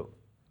as you,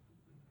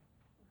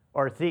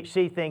 or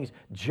see things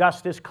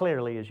just as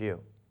clearly as you,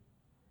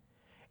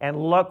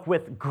 and look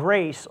with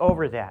grace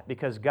over that,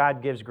 because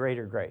God gives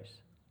greater grace,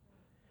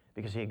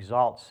 because he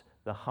exalts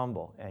the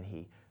humble and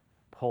he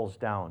pulls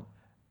down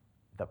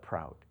the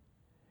proud.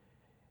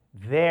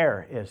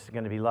 There is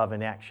going to be love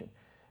in action.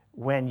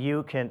 When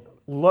you can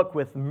look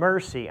with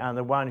mercy on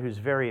the one who's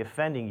very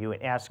offending you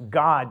and ask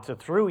God to,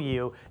 through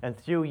you, and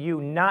through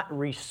you not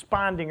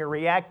responding or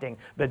reacting,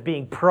 but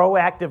being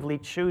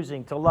proactively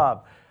choosing to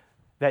love,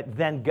 that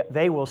then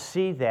they will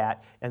see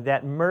that, and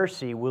that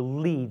mercy will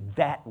lead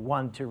that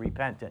one to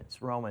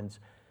repentance. Romans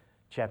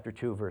chapter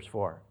 2, verse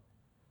 4.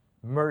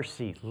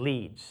 Mercy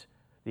leads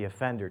the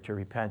offender to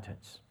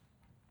repentance.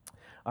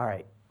 All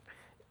right,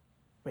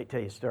 let me tell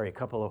you a story.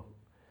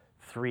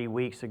 3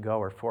 weeks ago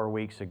or 4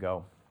 weeks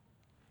ago,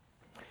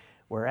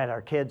 we're at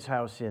our kids'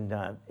 house in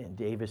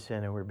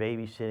Davison, and we're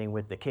babysitting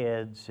with the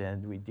kids,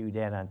 and we do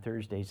that on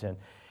Thursdays.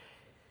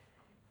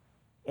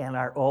 And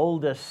our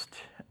oldest,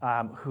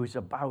 who's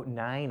about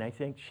 9, I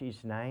think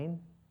she's 9,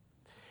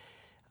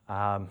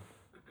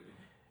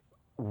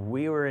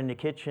 we were in the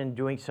kitchen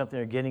doing something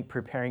or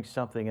preparing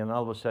something, and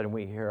all of a sudden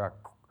we hear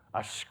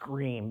a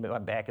scream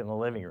back in the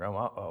living room.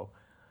 Uh-oh,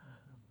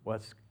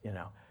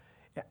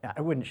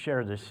 I wouldn't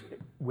share this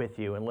with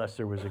you unless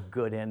there was a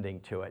good ending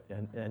to it.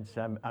 And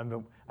so I'm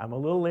a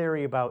little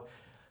leery about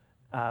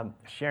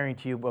sharing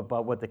to you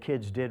about what the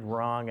kids did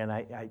wrong, and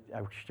I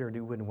sure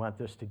wouldn't want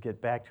this to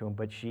get back to them,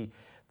 but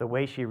the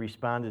way she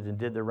responded and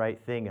did the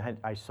right thing,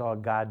 I saw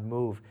God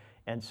move.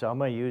 And so I'm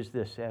going to use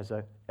this as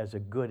a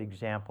good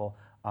example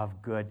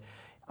of good.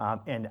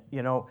 And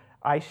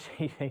I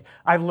say,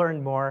 I've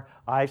learned more.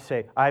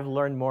 I've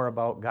learned more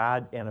about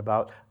God and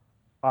about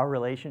our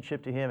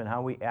relationship to him and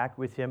how we act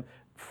with him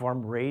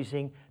from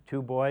raising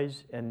 2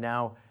 boys and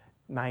now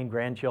 9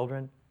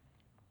 grandchildren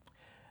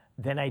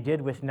than I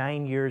did with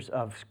 9 years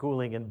of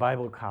schooling in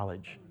Bible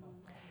college.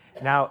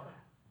 Now,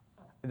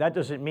 that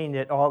doesn't mean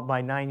that all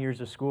my 9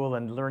 years of school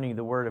and learning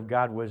the Word of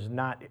God was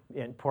not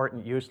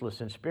important,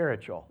 useless, and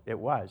spiritual. It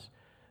was.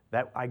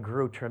 That I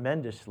grew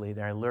tremendously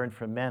there. I learned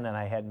from men, and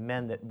I had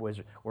men that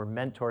were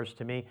mentors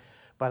to me.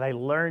 But I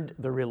learned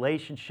the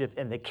relationship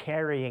and the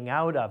carrying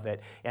out of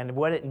it and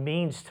what it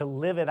means to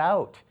live it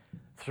out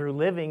through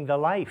living the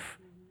life,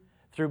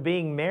 through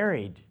being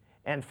married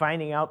and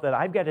finding out that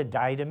I've got to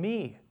die to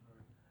me,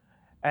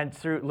 and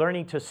through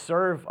learning to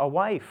serve a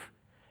wife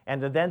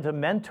and then to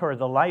mentor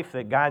the life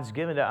that God's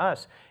given to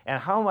us.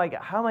 And how am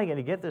I going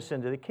to get this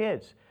into the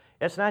kids?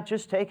 It's not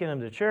just taking them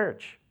to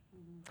church.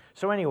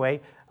 So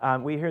anyway,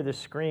 we hear this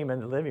scream in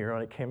the living room,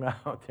 and it came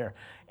out there.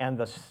 And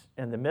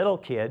the middle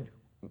kid,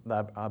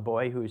 a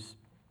boy who's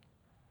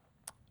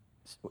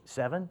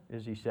 7,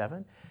 is he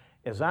 7?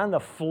 Is on the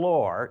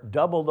floor,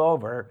 doubled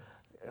over,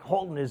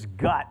 holding his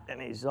gut,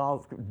 and he's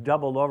all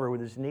doubled over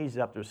with his knees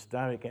up to his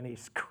stomach, and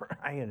he's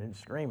crying and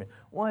screaming.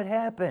 What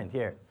happened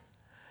here?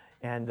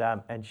 And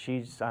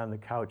she's on the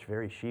couch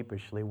very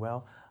sheepishly.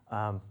 Well,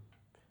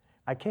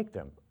 I kicked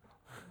him.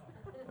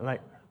 I'm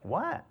like,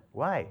 what?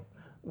 Why?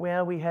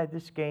 Well, we had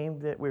this game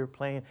that we were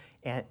playing,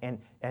 and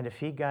if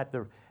he got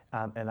the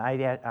and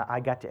I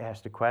got to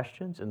ask the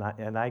questions, and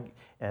I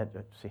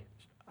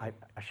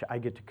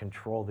get to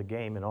control the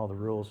game and all the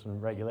rules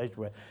and regulations.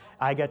 But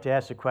I got to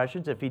ask the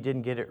questions. If he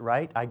didn't get it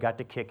right, I got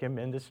to kick him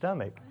in the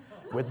stomach.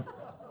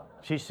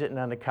 She's sitting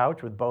on the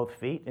couch with both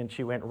feet, and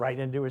she went right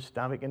into his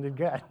stomach and the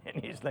gut.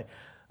 And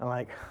I'm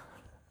like,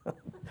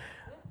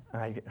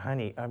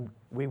 honey,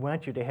 we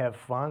want you to have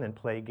fun and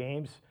play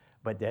games,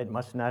 but that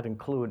must not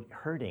include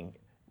hurting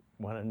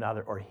one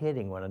another or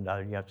hitting one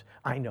another. You have to,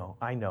 I know,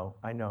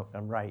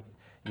 I'm right.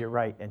 You're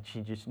right. And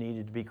she just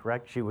needed to be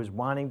correct. She was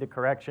wanting the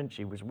correction.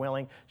 She was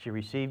willing. She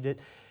received it.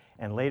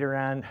 And later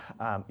on,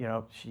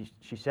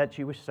 she said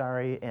she was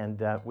sorry,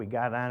 and we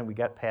got on. We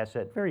got past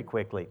that very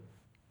quickly.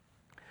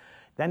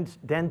 Then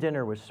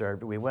dinner was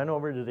served. We went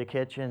over to the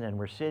kitchen, and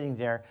we're sitting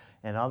there,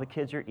 and all the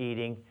kids are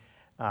eating.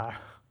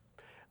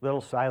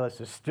 Little Silas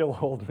is still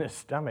holding his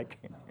stomach,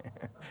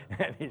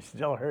 and he's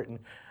still hurting.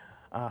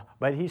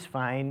 But he's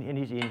fine, and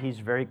he's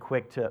very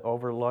quick to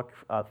overlook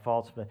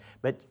faults.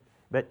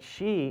 But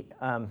she,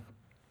 our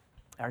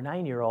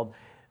 9-year-old,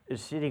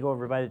 is sitting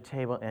over by the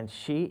table, and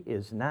she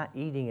is not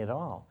eating at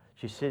all.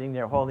 She's sitting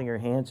there holding her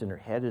hands, and her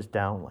head is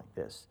down like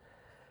this,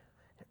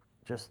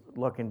 just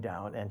looking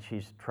down, and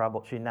she's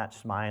troubled. She's not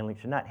smiling.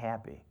 She's not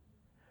happy.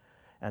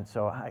 And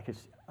so I could,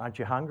 aren't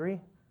you hungry?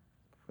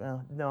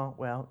 Well, no.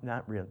 Well,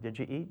 not really. Did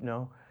you eat?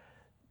 No.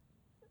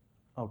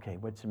 Okay,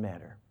 what's the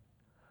matter?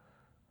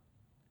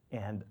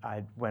 And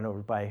I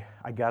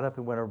got up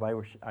and went over by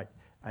where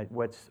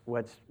what's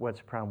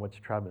the problem? What's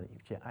troubling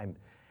you?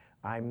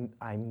 I'm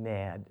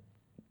mad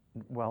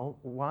Well,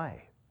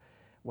 why?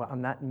 Well,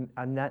 I'm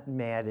not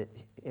mad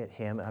at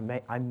him.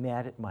 I'm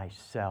mad at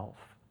myself.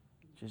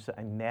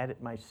 I'm mad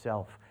at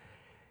myself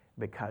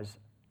because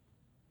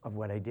of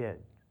what I did.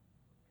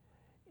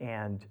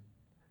 And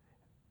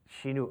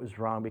she knew it was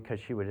wrong because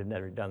she would have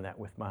never done that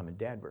with Mom and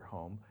Dad were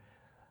home.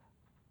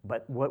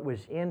 But what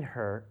was in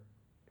her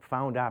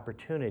found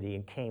opportunity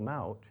and came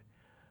out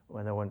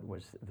when no one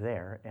was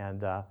there.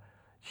 And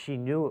she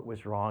knew it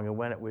was wrong. And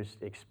when it was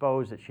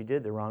exposed that she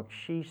did the wrong,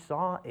 she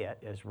saw it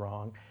as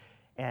wrong.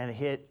 And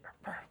it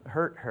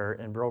hurt her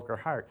and broke her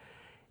heart.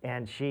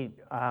 And she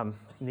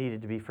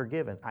needed to be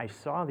forgiven. I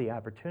saw the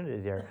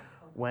opportunity there.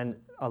 When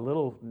a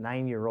little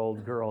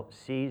 9-year-old girl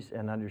sees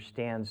and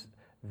understands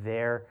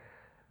their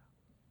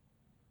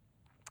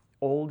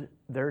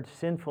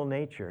sinful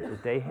nature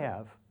that they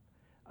have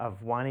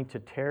of wanting to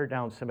tear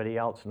down somebody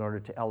else in order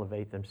to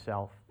elevate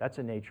themselves. That's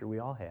a nature we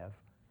all have.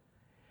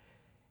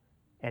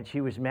 And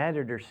she was mad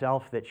at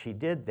herself that she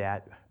did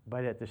that,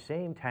 but at the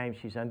same time,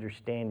 she's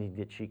understanding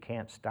that she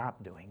can't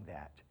stop doing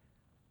that.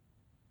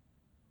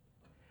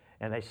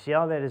 And I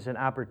saw that as an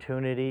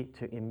opportunity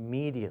to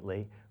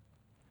immediately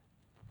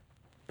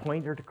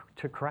point her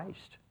to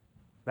Christ.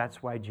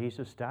 That's why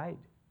Jesus died.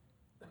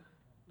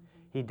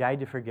 He died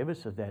to forgive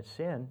us of that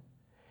sin.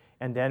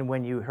 And then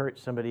when you hurt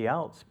somebody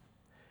else,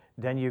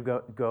 then you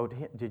go to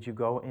him. Did you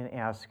go and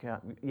ask?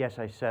 Yes,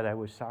 I said I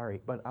was sorry.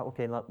 But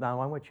okay,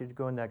 now I want you to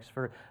go next.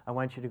 I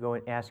want you to go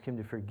and ask him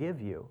to forgive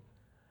you.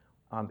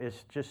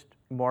 It's just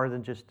more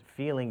than just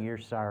feeling you're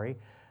sorry.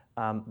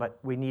 But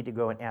we need to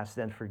go and ask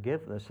then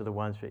forgiveness of the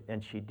ones,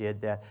 and she did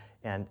that.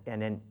 And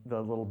then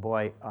the little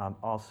boy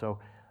also,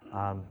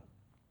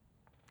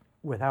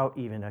 without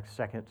even a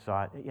second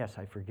thought, yes,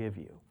 I forgive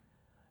you.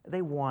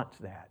 They want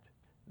that.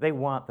 They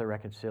want the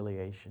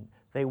reconciliation.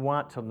 They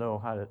want to know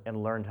how to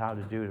and learn how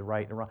to do the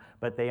right and wrong,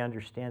 but they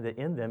understand that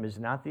in them is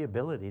not the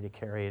ability to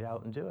carry it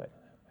out and do it.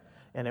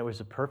 And it was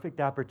a perfect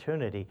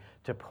opportunity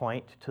to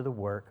point to the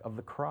work of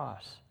the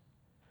cross.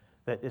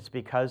 That it's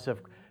because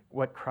of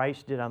what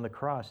Christ did on the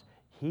cross.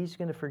 He's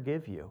going to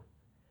forgive you.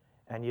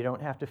 And you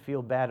don't have to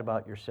feel bad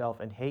about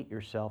yourself and hate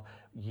yourself.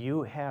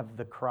 You have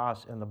the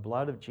cross, and the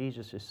blood of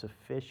Jesus is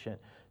sufficient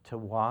to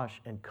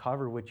wash and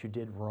cover what you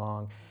did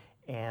wrong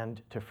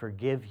and to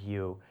forgive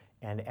you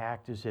and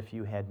act as if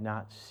you had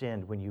not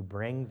sinned. When you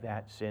bring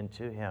that sin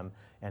to him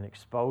and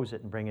expose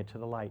it and bring it to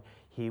the light,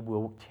 he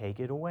will take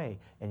it away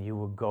and you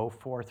will go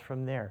forth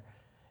from there.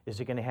 Is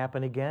it going to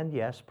happen again?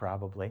 Yes,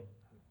 probably.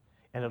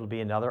 And it'll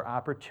be another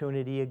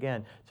opportunity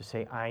again to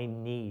say, I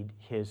need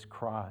his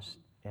cross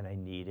and I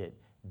need it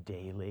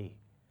daily.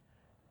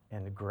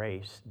 And the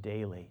grace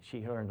daily.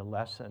 She learned a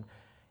lesson.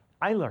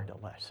 I learned a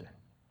lesson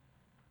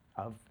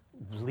of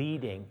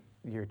leading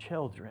your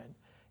children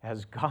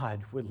as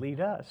God would lead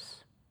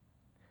us.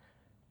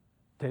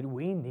 That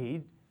we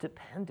need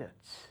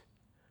dependence.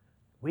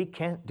 We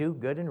can't do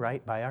good and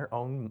right by our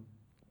own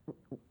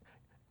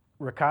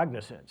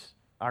recognizance,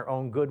 our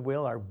own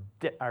goodwill,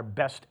 our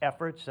best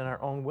efforts, and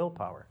our own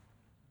willpower.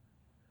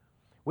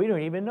 We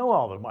don't even know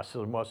all the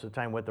most of the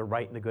time what the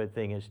right and the good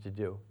thing is to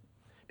do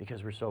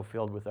because we're so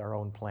filled with our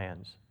own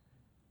plans.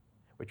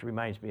 Which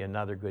reminds me of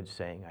another good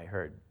saying I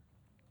heard.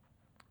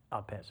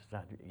 I'll pass it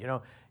on.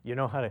 You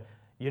know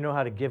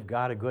how to give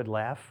God a good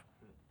laugh?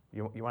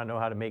 You want to know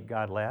how to make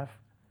God laugh?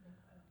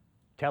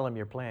 Tell him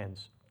your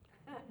plans.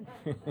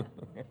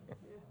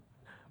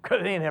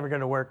 Because it ain't ever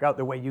going to work out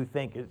the way you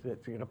think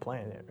it's going to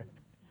plan it.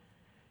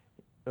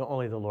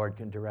 Only the Lord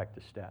can direct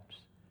the steps.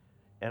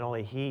 And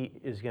only he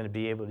is going to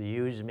be able to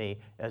use me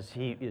as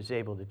he is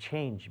able to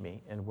change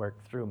me and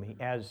work through me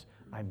as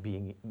I'm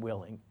being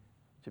willing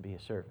to be a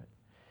servant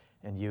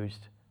and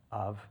used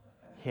of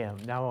him.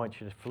 Now I want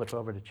you to flip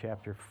over to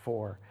chapter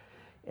 4.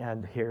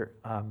 And here,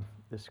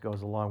 this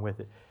goes along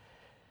with it.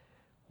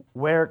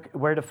 Where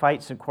do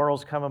fights and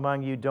quarrels come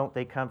among you? Don't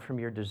they come from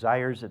your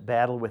desires that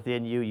battle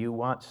within you? You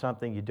want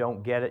something, you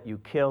don't get it. You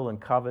kill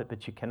and covet,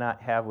 but you cannot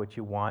have what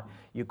you want.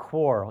 You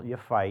quarrel, you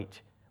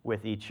fight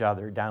with each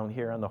other. Down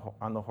here on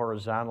the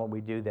horizontal, we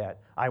do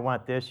that. I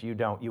want this, you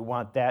don't. You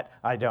want that,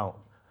 I don't.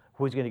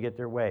 Who's going to get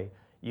their way?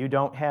 You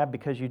don't have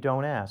because you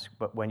don't ask.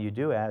 But when you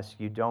do ask,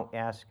 you don't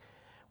ask.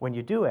 When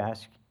you do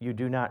ask, you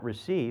do not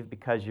receive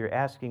because you're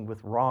asking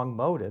with wrong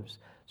motives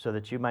so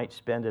that you might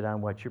spend it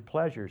on what your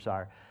pleasures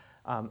are.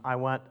 I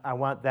want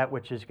that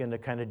which is going to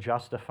kind of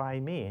justify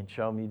me and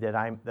show me that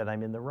I'm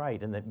in the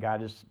right and that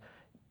God has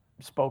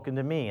spoken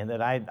to me and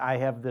that I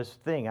have this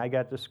thing, I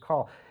got this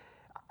call.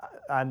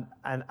 And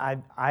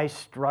I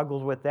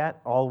struggled with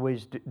that,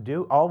 always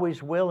do,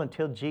 always will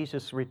until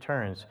Jesus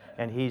returns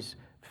and he's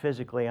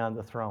physically on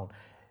the throne.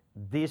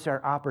 These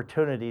are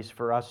opportunities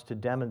for us to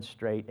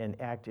demonstrate and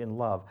act in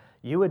love.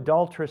 You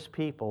adulterous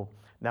people,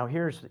 now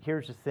here's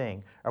the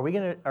thing.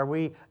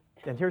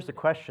 And here's the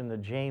question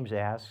that James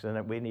asks and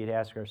that we need to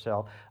ask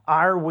ourselves.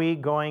 Are we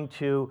going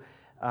to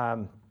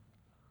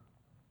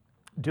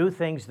do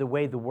things the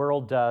way the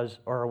world does,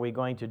 or are we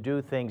going to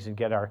do things and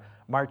get our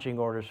marching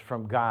orders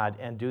from God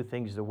and do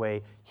things the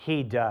way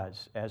he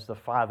does, as the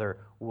Father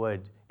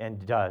would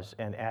and does,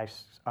 and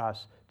asks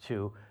us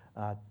to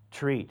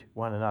treat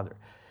one another.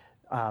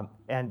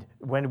 And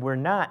when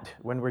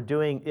we're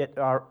doing it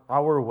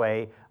our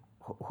way,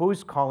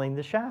 who's calling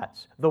the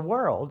shots? The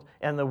world,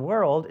 and the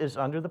world is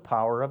under the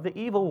power of the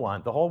evil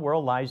one. The whole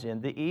world lies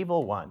in the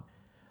evil one.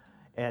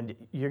 And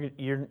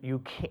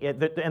you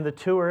can't, and the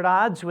two are at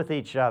odds with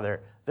each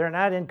other. They're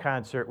not in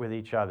concert with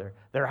each other.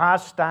 They're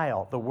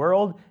hostile. The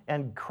world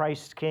and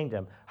Christ's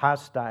kingdom,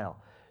 hostile.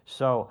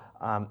 So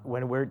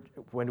when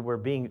we're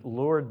being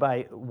lured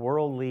by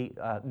worldly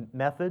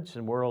methods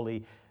and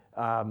worldly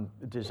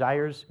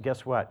desires,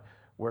 guess what?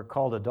 We're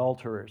called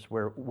adulterers.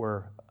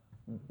 We're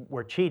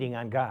cheating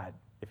on God,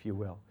 if you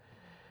will.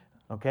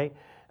 Okay?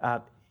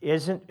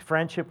 Isn't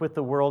friendship with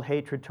the world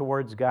hatred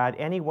towards God?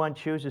 Anyone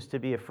chooses to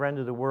be a friend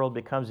of the world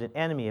becomes an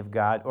enemy of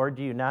God, or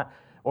do you not?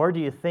 Or do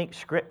you think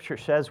Scripture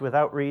says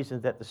without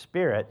reason that the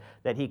Spirit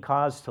that He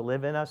caused to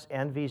live in us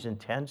envies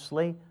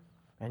intensely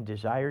and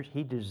desires?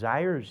 He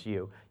desires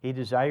you. He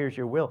desires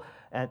your will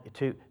and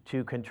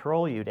to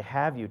control you, to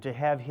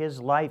have His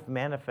life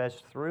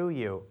manifest through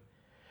you.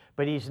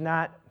 But He's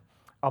not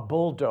a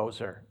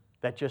bulldozer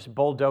that just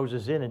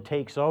bulldozes in and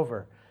takes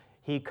over.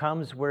 He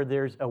comes where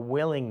there's a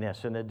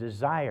willingness and a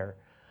desire,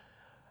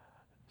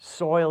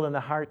 soil in the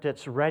heart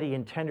that's ready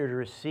and tender to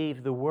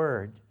receive the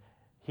word.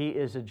 He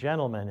is a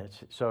gentleman,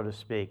 so to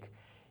speak.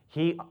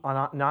 He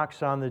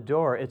knocks on the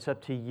door. It's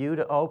up to you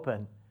to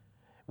open.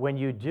 When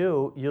you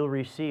do, you'll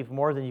receive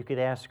more than you could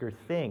ask or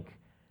think.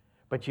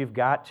 But you've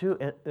got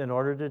to, in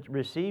order to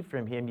receive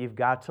from Him, you've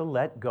got to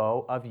let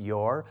go of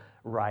your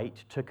right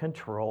to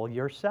control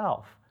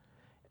yourself.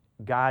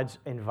 God's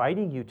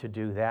inviting you to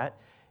do that.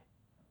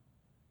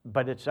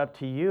 But it's up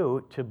to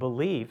you to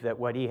believe that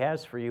what He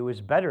has for you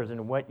is better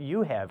than what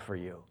you have for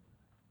you.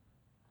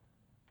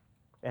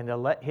 And to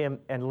let Him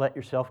and let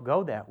yourself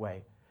go that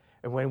way.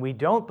 And when we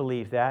don't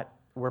believe that,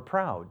 we're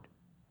proud.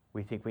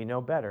 We think we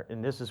know better.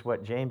 And this is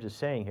what James is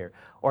saying here.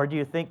 Or do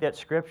you think that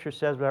Scripture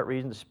says without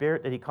reason the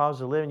Spirit that He calls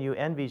to live in you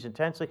envies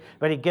intensely,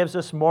 but He gives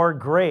us more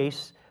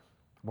grace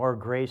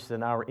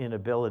than our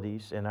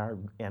inabilities and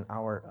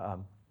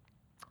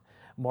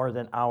more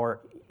than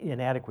our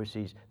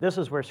inadequacies. This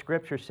is where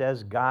Scripture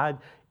says God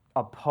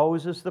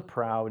opposes the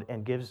proud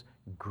and gives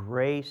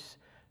grace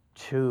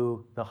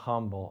to the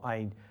humble.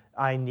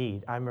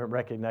 I'm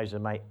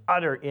recognizing my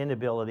utter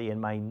inability and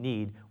my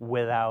need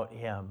without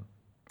Him.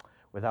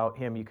 Without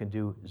Him, you can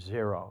do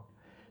zero.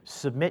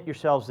 Submit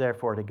yourselves,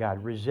 therefore, to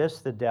God.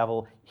 Resist the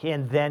devil,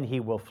 and then he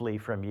will flee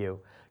from you.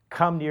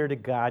 Come near to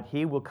God,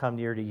 He will come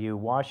near to you.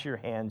 Wash your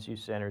hands, you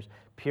sinners.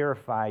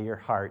 Purify your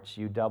hearts,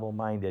 you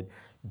double-minded.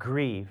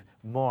 Grieve,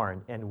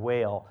 mourn, and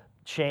wail.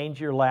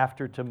 Change your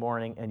laughter to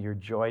mourning and your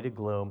joy to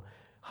gloom.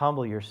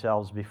 Humble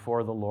yourselves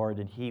before the Lord,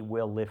 and He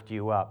will lift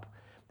you up.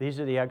 These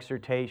are the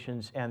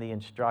exhortations and the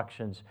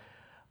instructions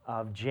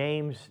of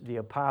James, the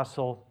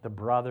apostle, the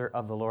brother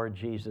of the Lord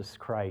Jesus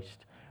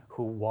Christ,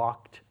 who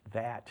walked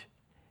that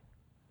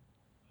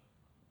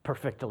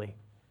perfectly.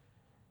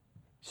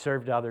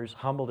 Served others,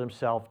 humbled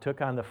Himself,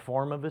 took on the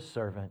form of a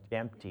servant,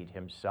 emptied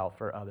Himself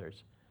for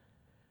others,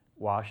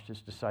 washed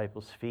His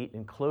disciples' feet,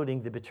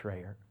 including the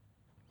betrayer,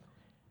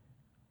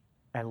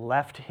 and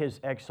left His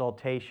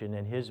exaltation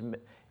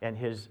and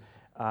his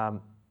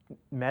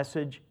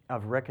message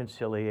of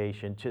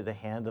reconciliation to the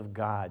hand of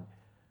God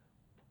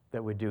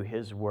that would do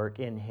His work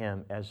in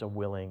Him as a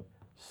willing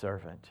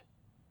servant.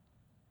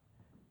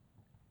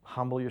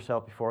 Humble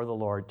yourself before the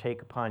Lord.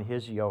 Take upon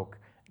His yoke.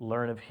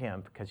 Learn of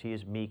Him, because He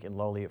is meek and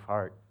lowly of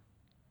heart.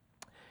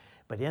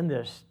 But in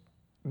this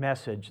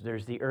message,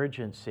 there's the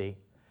urgency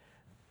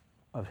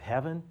of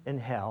heaven and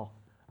hell,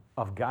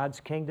 of God's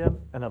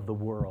kingdom and of the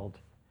world,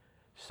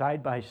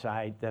 side by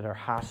side, that are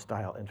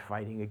hostile and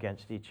fighting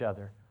against each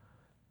other.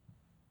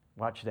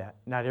 Watch that.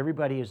 Not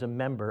everybody is a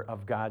member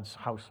of God's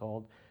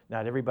household.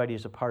 Not everybody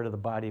is a part of the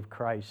body of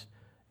Christ.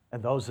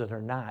 And those that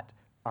are not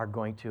are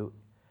going to,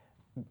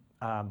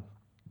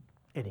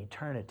 in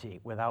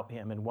eternity, without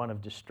Him, in one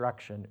of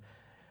destruction.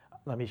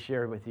 Let me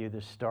share with you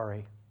this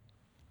story.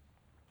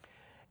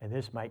 And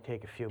this might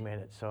take a few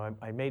minutes, so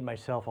I made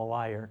myself a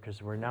liar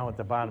because we're now at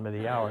the bottom of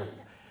the hour.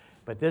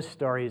 But this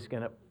story is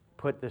going to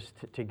put this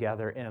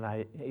together, and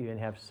I even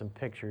have some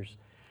pictures.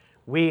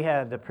 We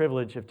had the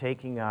privilege of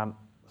taking 5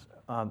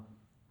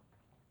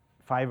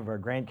 of our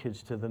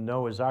grandkids to the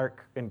Noah's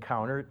Ark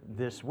encounter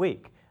this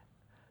week,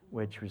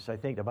 which was, I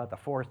think, about the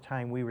 4th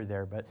time we were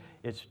there. But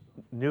it's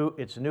new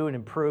and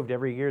improved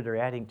every year. They're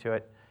adding to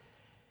it.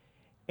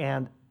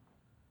 And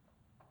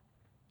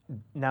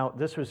now,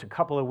 this was a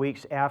couple of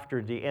weeks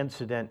after the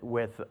incident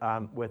with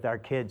our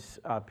kids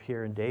up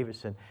here in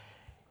Davison,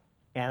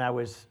 and I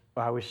was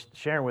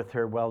sharing with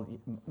her, well,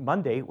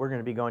 Monday we're going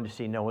to be going to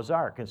see Noah's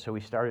Ark, and so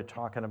we started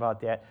talking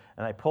about that,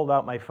 and I pulled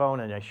out my phone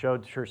and I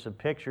showed her some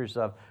pictures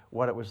of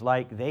what it was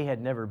like. They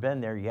had never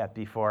been there yet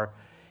before,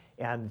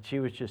 and she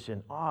was just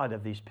in awe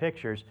of these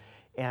pictures,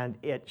 and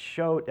it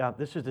showed,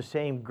 this is the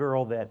same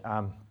girl that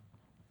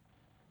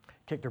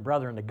kicked her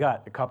brother in the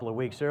gut a couple of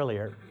weeks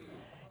earlier,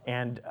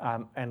 and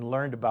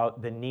learned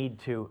about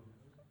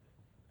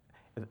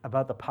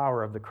about the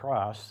power of the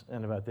cross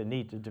and about the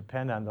need to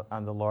depend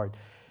on the Lord.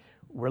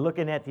 we're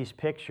looking at these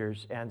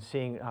pictures and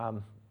seeing,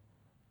 you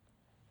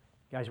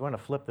guys want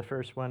to flip the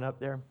first one up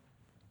there?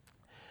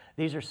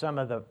 These are some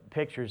of the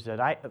pictures that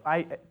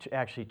I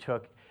actually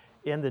took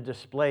in the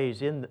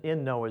displays in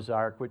Noah's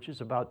Ark, which is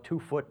about 2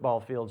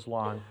 football fields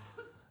long,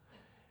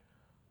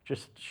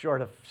 just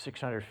short of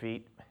 600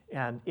 feet.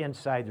 And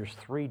inside there's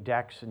 3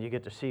 decks, and you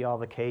get to see all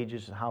the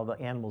cages and how the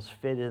animals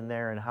fit in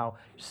there and how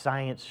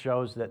science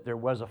shows that there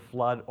was a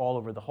flood all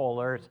over the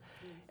whole earth.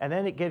 And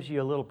then it gives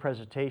you a little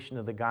presentation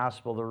of the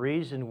gospel, the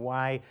reason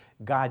why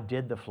God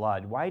did the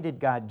flood. Why did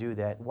God do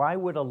that? Why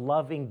would a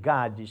loving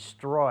God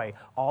destroy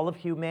all of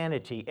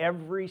humanity,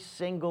 every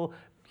single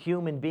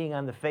human being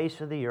on the face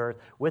of the earth,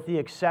 with the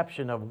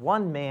exception of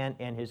 1 man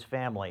and his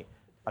family?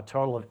 A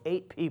total of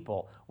 8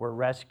 people were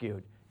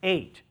rescued.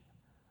 8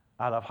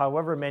 out of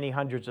however many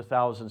hundreds of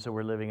thousands that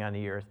were living on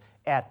the earth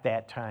at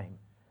that time.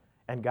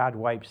 And God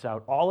wipes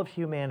out all of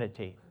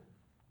humanity,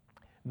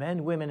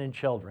 men, women, and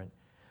children,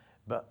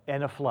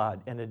 and a flood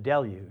and a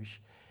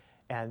deluge.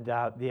 And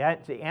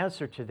the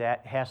answer to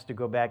that has to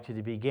go back to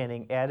the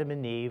beginning. Adam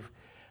and Eve.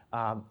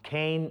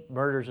 Cain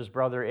murders his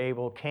brother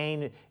Abel.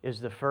 Cain is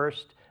the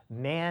first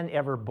man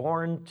ever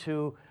born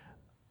to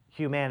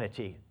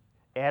humanity.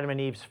 Adam and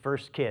Eve's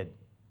first kid.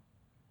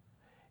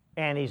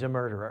 And he's a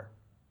murderer.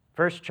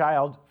 First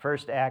child,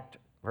 first act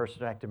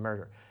of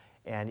murder.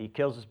 And he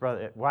kills his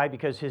brother. Why?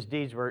 Because his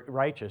deeds were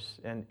righteous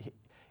and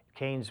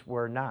Cain's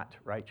were not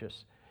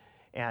righteous.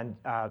 And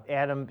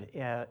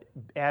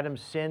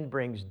Adam's sin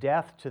brings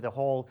death to the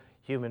whole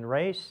human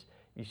race.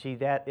 You see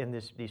that in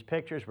these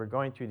pictures. We're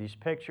going through these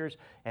pictures.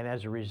 And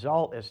as a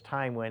result, as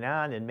time went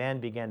on and men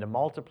began to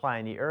multiply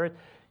in the earth,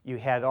 you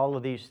had all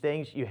of these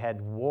things. You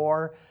had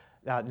war.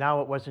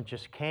 Now it wasn't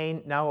just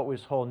Cain. Now it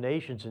was whole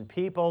nations and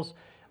peoples.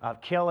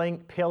 Killing,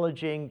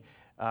 pillaging,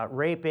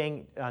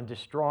 raping,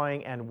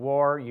 destroying, and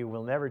war. You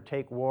will never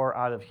take war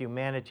out of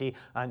humanity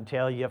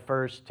until you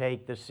first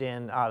take the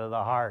sin out of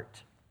the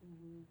heart.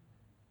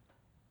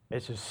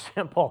 It's as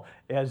simple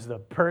as the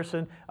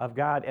person of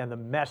God and the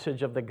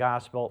message of the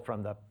gospel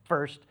from the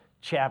first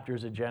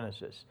chapters of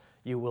Genesis.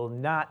 You will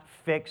not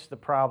fix the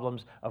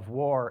problems of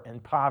war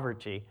and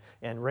poverty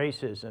and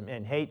racism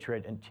and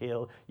hatred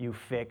until you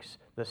fix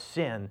the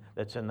sin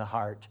that's in the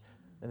heart.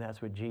 And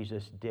that's what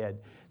Jesus did.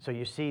 So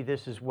you see,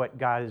 this is what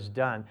God has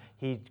done.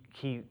 The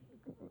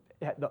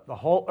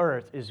whole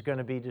earth is going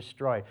to be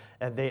destroyed.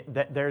 And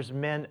there's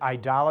men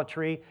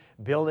idolatry,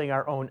 building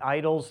our own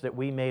idols that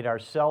we made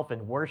ourselves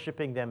and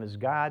worshiping them as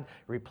God,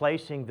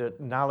 replacing the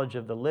knowledge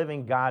of the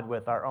living God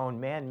with our own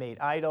man-made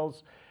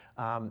idols.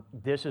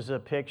 This is a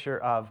picture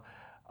of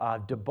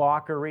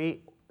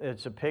debauchery.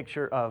 It's a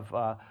picture of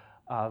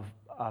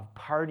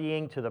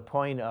partying to the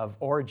point of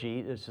orgy.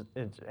 It's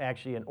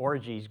actually an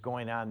orgies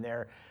going on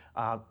there.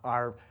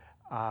 Our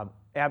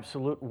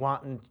absolute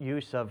wanton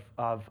use of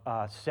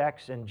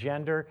sex and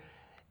gender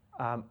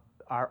are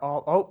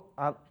all,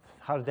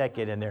 how did that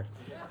get in there?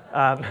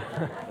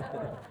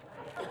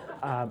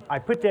 I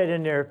put that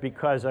in there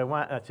because I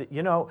want,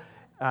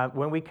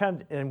 when we come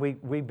and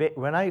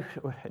when I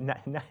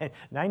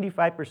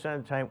 95%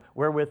 of the time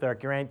we're with our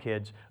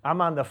grandkids,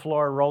 I'm on the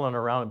floor rolling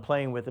around and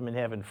playing with them and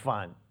having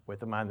fun with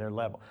them on their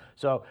level.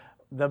 So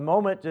the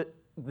moments that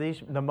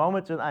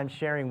I'm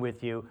sharing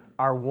with you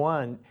are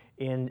 1%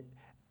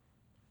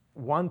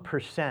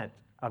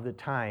 of the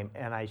time,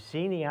 and I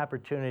see the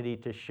opportunity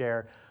to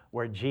share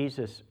where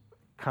Jesus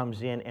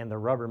comes in and the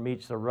rubber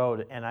meets the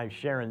road, and I'm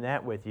sharing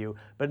that with you.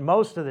 But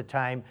most of the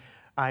time,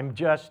 I'm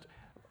just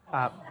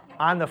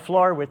on the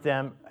floor with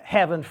them,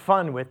 having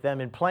fun with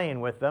them and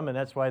playing with them, and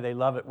that's why they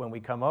love it when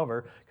we come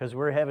over, because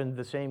we're having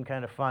the same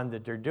kind of fun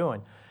that they're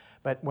doing.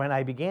 But when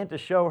I began to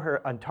show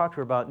her and talk to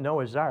her about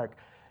Noah's Ark,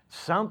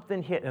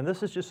 something hit, and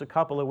this is just a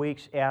couple of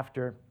weeks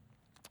after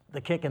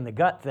the kick in the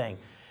gut thing.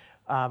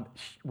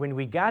 When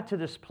we got to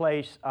this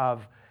place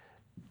of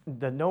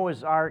the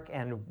Noah's Ark,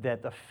 and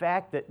that the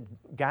fact that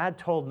God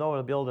told Noah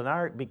to build an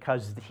ark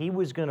because he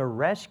was going to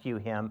rescue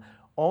him,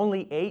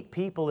 only 8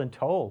 people in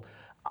total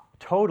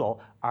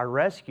are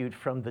rescued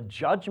from the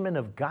judgment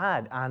of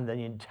God on the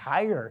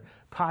entire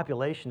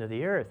population of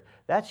the earth.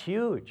 That's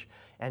huge.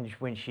 And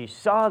when she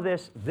saw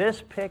this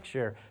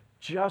picture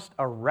just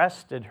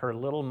arrested her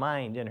little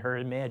mind and her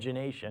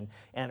imagination,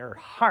 and her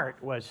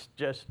heart was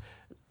just,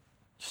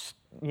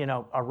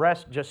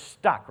 just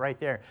stuck right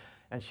there.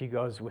 And she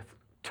goes, with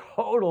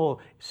total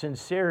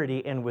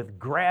sincerity and with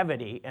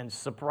gravity and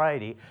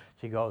sobriety,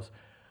 she goes,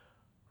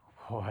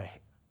 boy,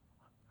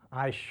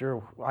 I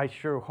sure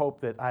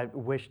hope that I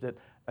wish that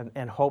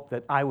and hope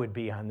that I would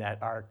be on that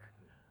ark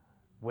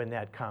when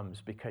that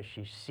comes, because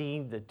she's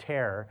seen the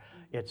terror.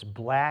 It's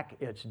black,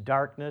 it's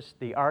darkness.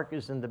 The ark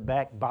is in the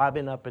back,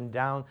 bobbing up and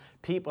down.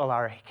 People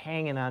are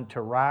hanging onto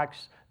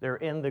rocks. They're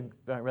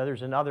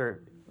there's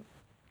another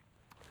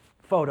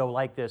photo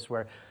like this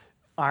where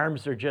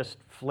arms are just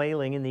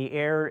flailing in the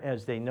air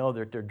as they know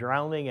that they're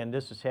drowning, and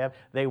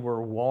they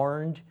were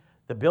warned.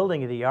 The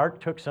building of the ark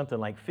took something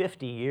like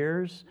 50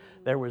 years.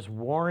 There was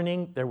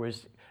warning, there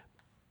was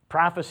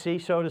prophecy,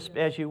 so to speak,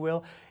 as you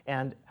will,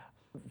 and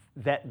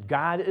that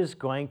God is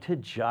going to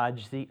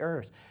judge the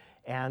earth.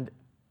 And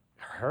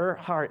her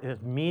heart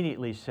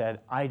immediately said,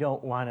 I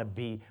don't want to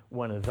be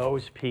one of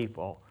those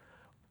people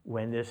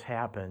when this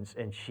happens.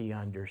 And she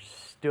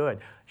understood.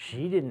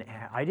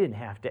 I didn't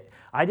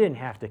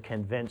have to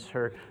convince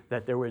her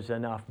that there was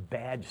enough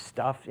bad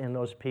stuff in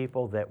those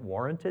people that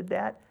warranted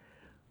that.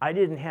 I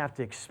didn't have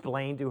to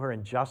explain to her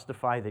and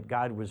justify that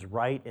God was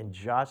right and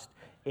just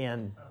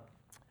in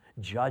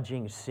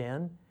judging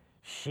sin.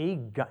 She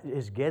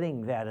is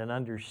getting that and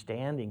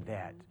understanding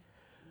that.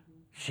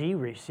 She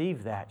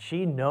received that.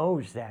 She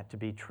knows that to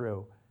be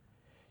true.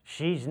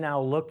 She's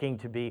now looking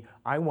to be,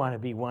 I want to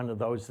be one of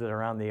those that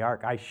are on the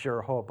ark. I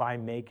sure hope I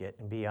make it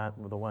and be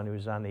the one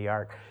who's on the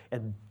ark.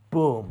 And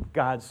boom,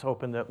 God's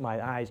opened up my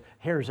eyes.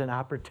 Here's an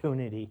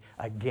opportunity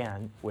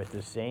again with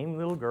the same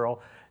little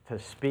girl to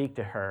speak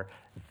to her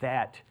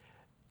that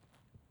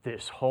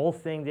this whole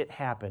thing that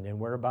happened, and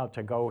we're about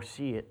to go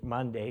see it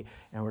Monday,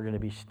 and we're going to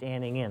be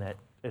standing in it.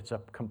 It's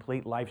a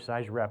complete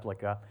life-size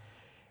replica,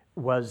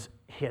 was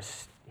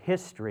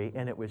history,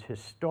 and it was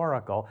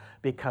historical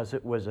because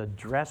it was a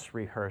dress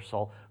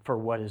rehearsal for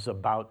what is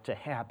about to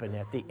happen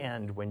at the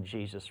end when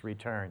Jesus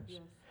returns.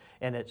 Yes.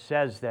 And it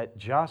says that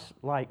just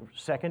like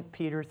 2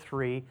 Peter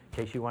 3, in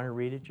case you want to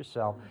read it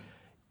yourself,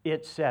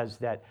 it says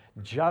that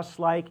just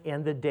like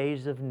in the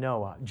days of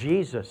Noah,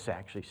 Jesus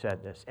actually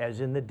said this,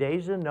 as in the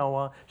days of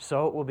Noah,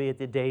 so it will be at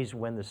the days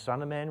when the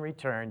Son of Man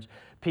returns.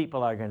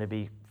 People are going to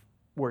be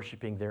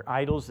worshiping their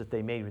idols that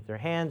they made with their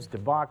hands,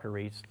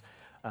 debaucheries,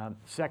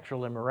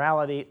 sexual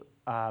immorality,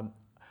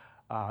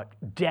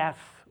 death,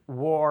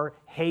 war,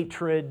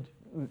 hatred,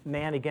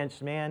 man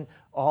against man,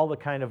 all the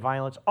kind of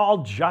violence, all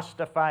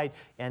justified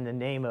in the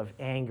name of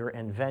anger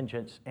and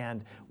vengeance.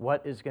 And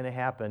what is going to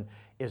happen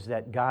is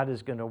that God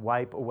is going to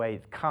wipe away,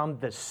 come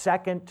the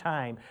second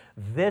time,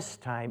 this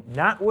time,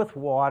 not with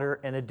water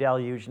and a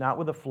deluge, not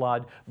with a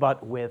flood,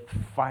 but with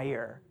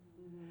fire.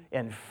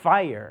 And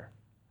fire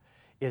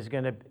is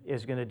going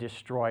to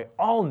destroy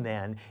all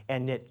men,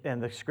 and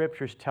the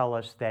scriptures tell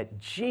us that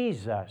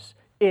Jesus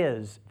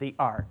is the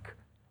ark.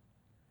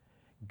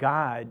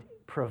 God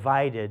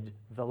provided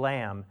the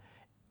lamb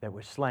that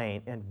was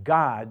slain, and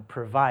God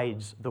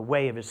provides the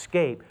way of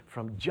escape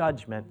from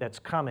judgment that's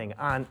coming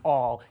on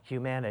all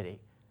humanity.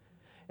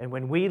 And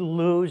when we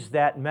lose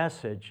that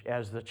message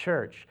as the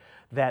church,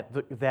 that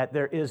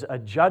there is a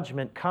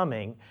judgment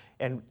coming,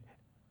 and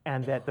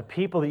that the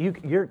people that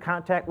you're in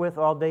contact with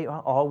all day,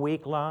 all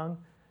week long,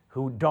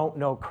 who don't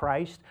know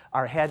Christ,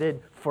 are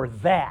headed for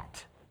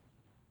that,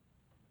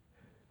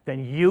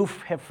 then you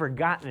have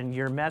forgotten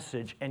your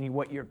message and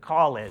what your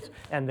call is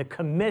and the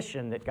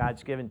commission that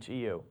God's given to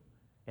you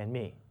and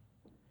me.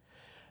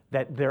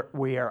 That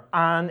we are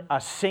on a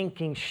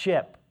sinking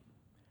ship.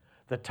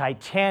 The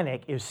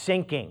Titanic is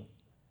sinking.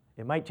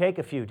 It might take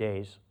a few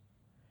days,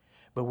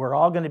 but we're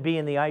all going to be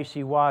in the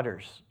icy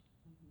waters.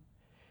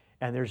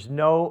 And there's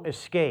no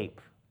escape.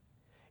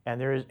 And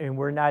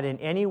we're not in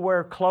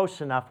anywhere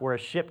close enough where a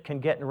ship can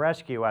get and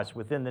rescue us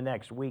within the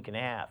next week and a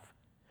half.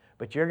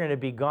 But you're going to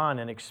be gone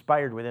and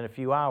expired within a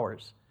few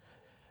hours.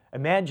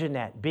 Imagine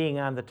that, being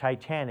on the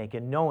Titanic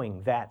and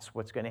knowing that's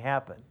what's going to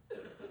happen.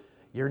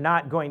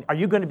 Are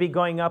you going to be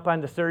going up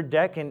on the third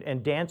deck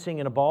and dancing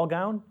in a ball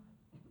gown?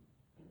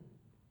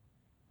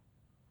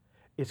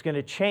 It's going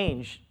to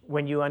change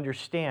when you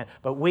understand.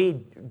 But we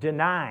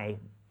deny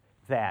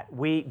that.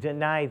 We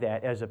deny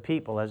that as a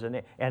people, as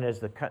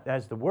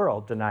the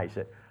world denies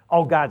it.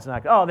 Oh, God's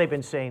not. Oh, they've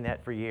been saying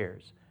that for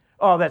years.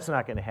 Oh, that's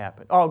not going to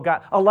happen. Oh,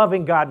 God, a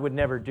loving God would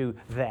never do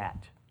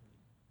that.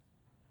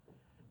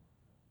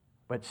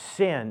 But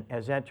sin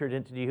has entered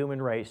into the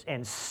human race,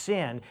 and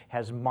sin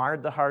has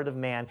marred the heart of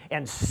man,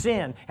 and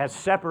sin has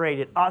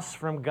separated us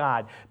from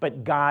God.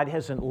 But God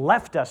hasn't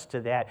left us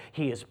to that.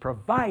 He has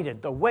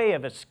provided the way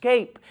of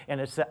escape,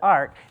 and it's the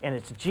ark, and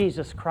it's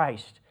Jesus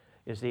Christ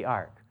is the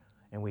ark.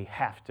 And we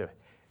have to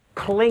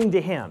cling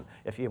to Him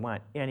if you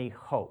want any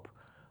hope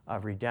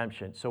of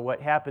redemption. So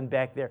what happened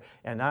back there,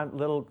 and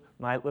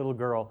my little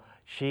girl,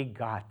 she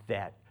got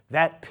that.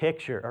 That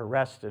picture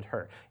arrested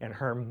her in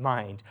her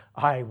mind.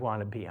 I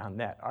want to be on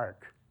that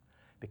ark.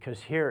 Because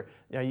here,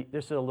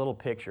 this is a little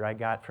picture I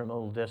got from a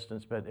little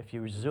distance, but if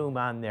you zoom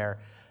on there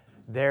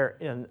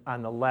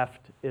on the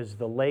left is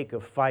the lake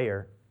of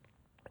fire.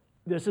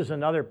 This is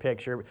another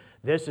picture.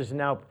 This is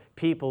now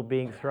people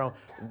being thrown,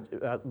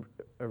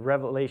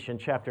 Revelation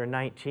chapter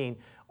 19,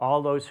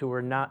 all those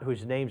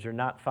whose names are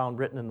not found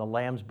written in the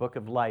Lamb's book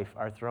of life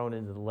are thrown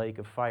into the lake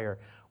of fire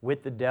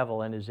with the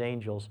devil and his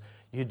angels.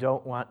 You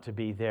don't want to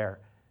be there.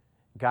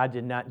 God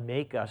did not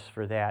make us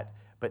for that,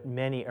 but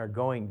many are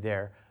going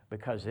there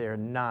because they are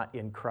not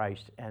in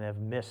Christ and have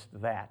missed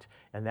that.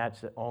 And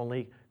that's the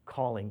only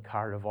calling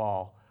card of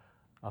all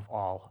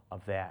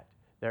of that.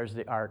 There's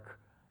the ark.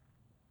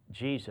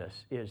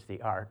 Jesus is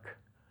the ark.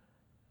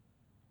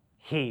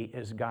 He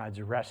is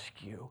God's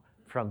rescue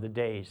from the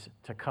days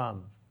to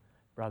come,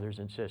 brothers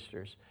and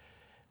sisters.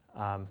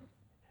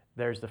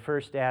 There's the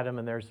first Adam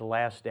and there's the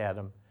last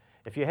Adam.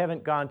 If you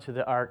haven't gone to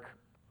the ark,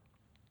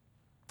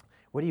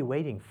 What are you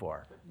waiting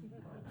for?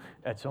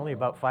 It's only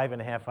about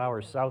 5.5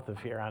 hours south of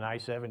here on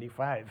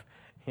I-75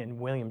 in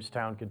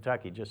Williamstown,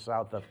 Kentucky, just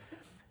south of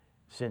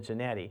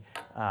Cincinnati.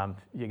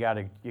 You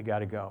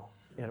gotta go.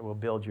 And it will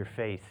build your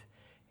faith,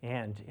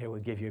 and it will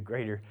give you a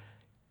greater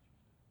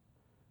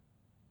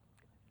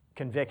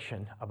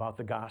conviction about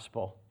the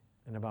gospel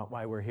and about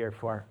why we're here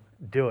for.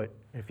 Do it.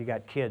 If you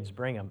got kids,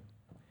 bring them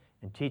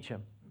and teach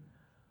them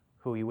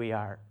who we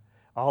are.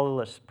 All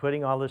of this,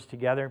 putting all this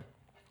together,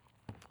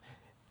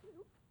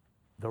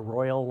 the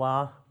royal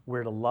law,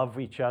 we're to love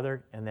each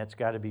other, and that's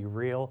got to be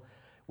real.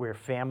 We're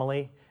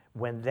family.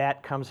 When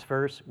that comes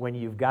first, when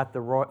you've got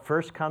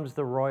first comes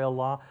the royal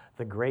law,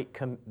 the great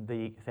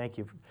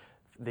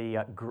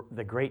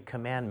great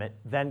commandment,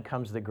 then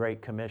comes the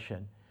great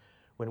commission.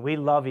 When we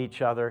love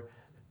each other,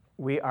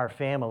 we are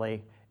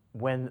family.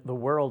 When the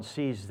world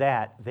sees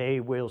that, they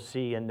will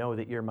see and know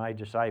that you're my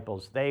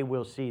disciples. They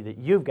will see that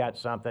you've got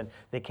something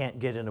they can't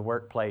get in the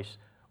workplace,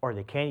 or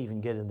they can't even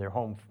get in their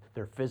home,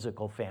 their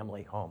physical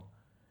family home.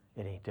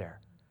 It ain't there.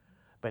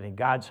 But in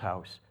God's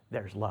house,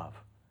 there's love,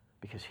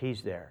 because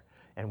He's there.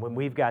 And when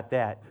we've got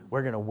that,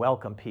 we're going to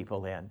welcome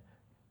people in,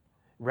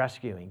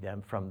 rescuing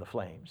them from the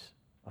flames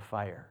of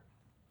fire.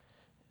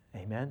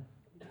 Amen?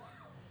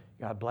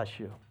 God bless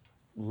you.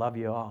 Love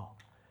you all.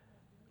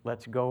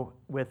 Let's go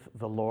with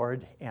the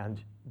Lord, and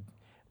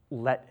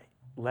let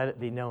it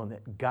be known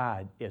that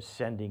God is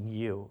sending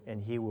you,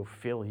 and He will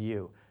fill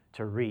you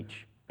to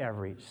reach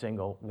every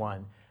single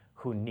one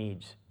who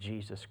needs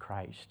Jesus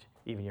Christ,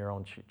 even your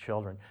own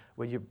children.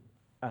 Would you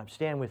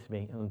stand with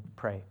me and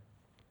pray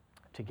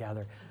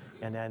together?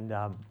 And then,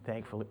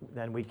 thankfully,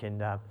 then we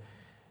can,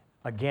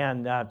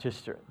 again,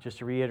 just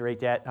to reiterate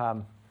that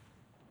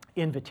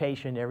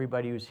invitation to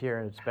everybody who's here,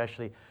 and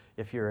especially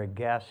if you're a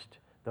guest,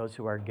 those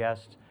who are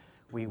guests,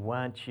 we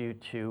want you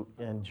to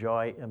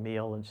enjoy a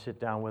meal and sit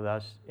down with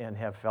us and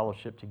have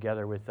fellowship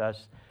together with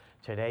us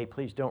today.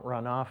 Please don't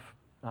run off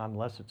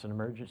unless it's an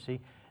emergency,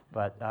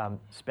 but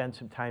spend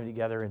some time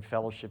together in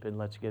fellowship, and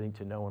let's getting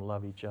to know and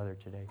love each other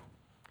today.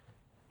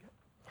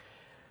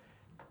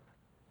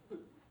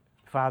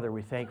 Father,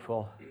 we're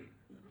thankful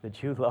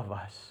that you love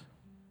us.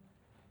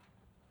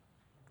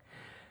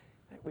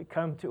 That we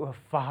come to a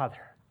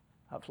Father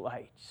of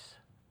lights,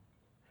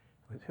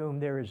 with whom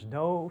there is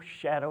no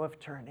shadow of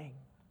turning.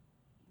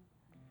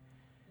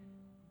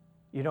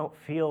 You don't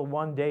feel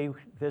one day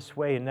this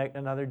way and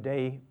another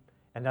day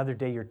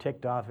you're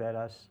ticked off at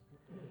us.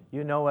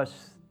 You know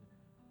us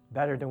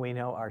better than we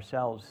know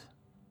ourselves.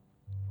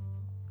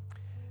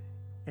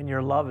 And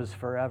your love is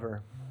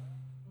forever.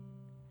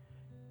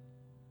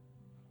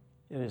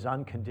 It is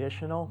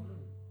unconditional,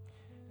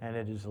 and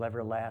it is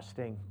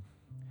everlasting.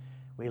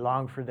 We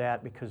long for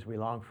that because we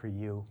long for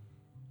you.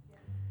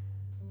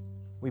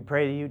 We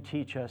pray that you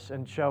teach us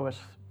and show us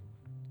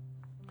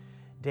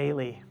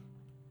daily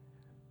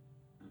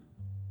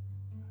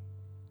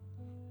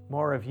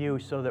more of you,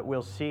 so that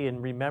we'll see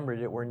and remember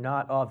that we're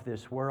not of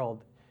this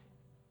world,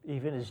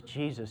 even as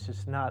Jesus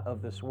is not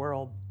of this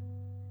world.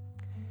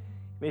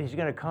 But He's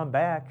going to come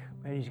back,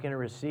 and He's going to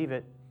receive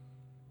it.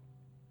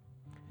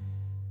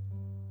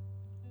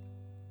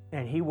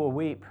 And He will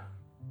weep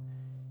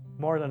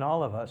more than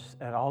all of us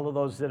and all of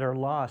those that are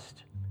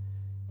lost,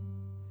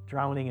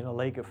 drowning in a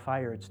lake of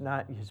fire. It's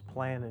not His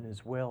plan and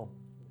His will.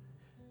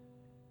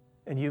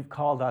 And you've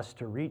called us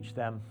to reach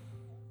them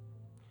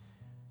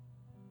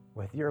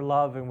with your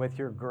love and with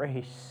your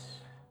grace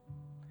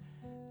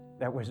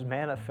that was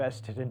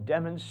manifested and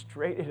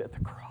demonstrated at the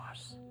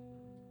cross,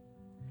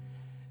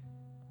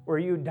 where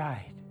you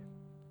died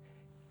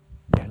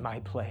in my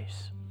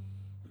place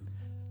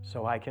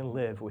so I can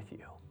live with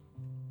you.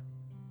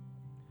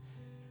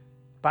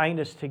 Bind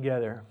us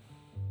together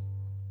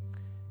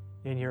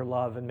in your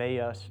love, and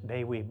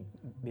may we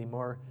be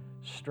more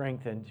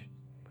strengthened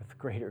with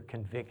greater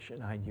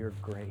conviction on your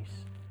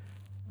grace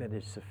that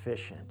is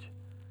sufficient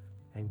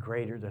and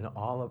greater than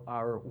all of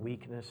our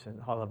weakness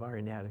and all of our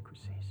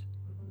inadequacies.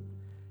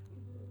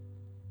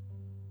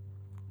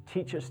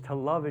 Teach us to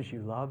love as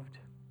you loved.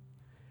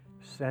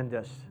 Send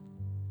us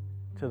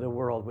to the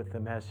world with the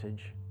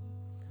message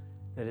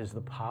that is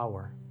the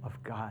power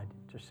of God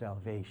to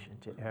salvation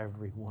to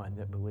everyone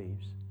that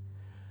believes.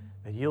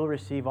 That you'll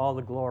receive all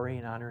the glory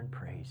and honor and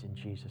praise in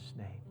Jesus'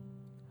 name.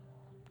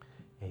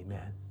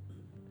 Amen.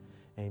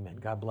 Amen.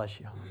 God bless you.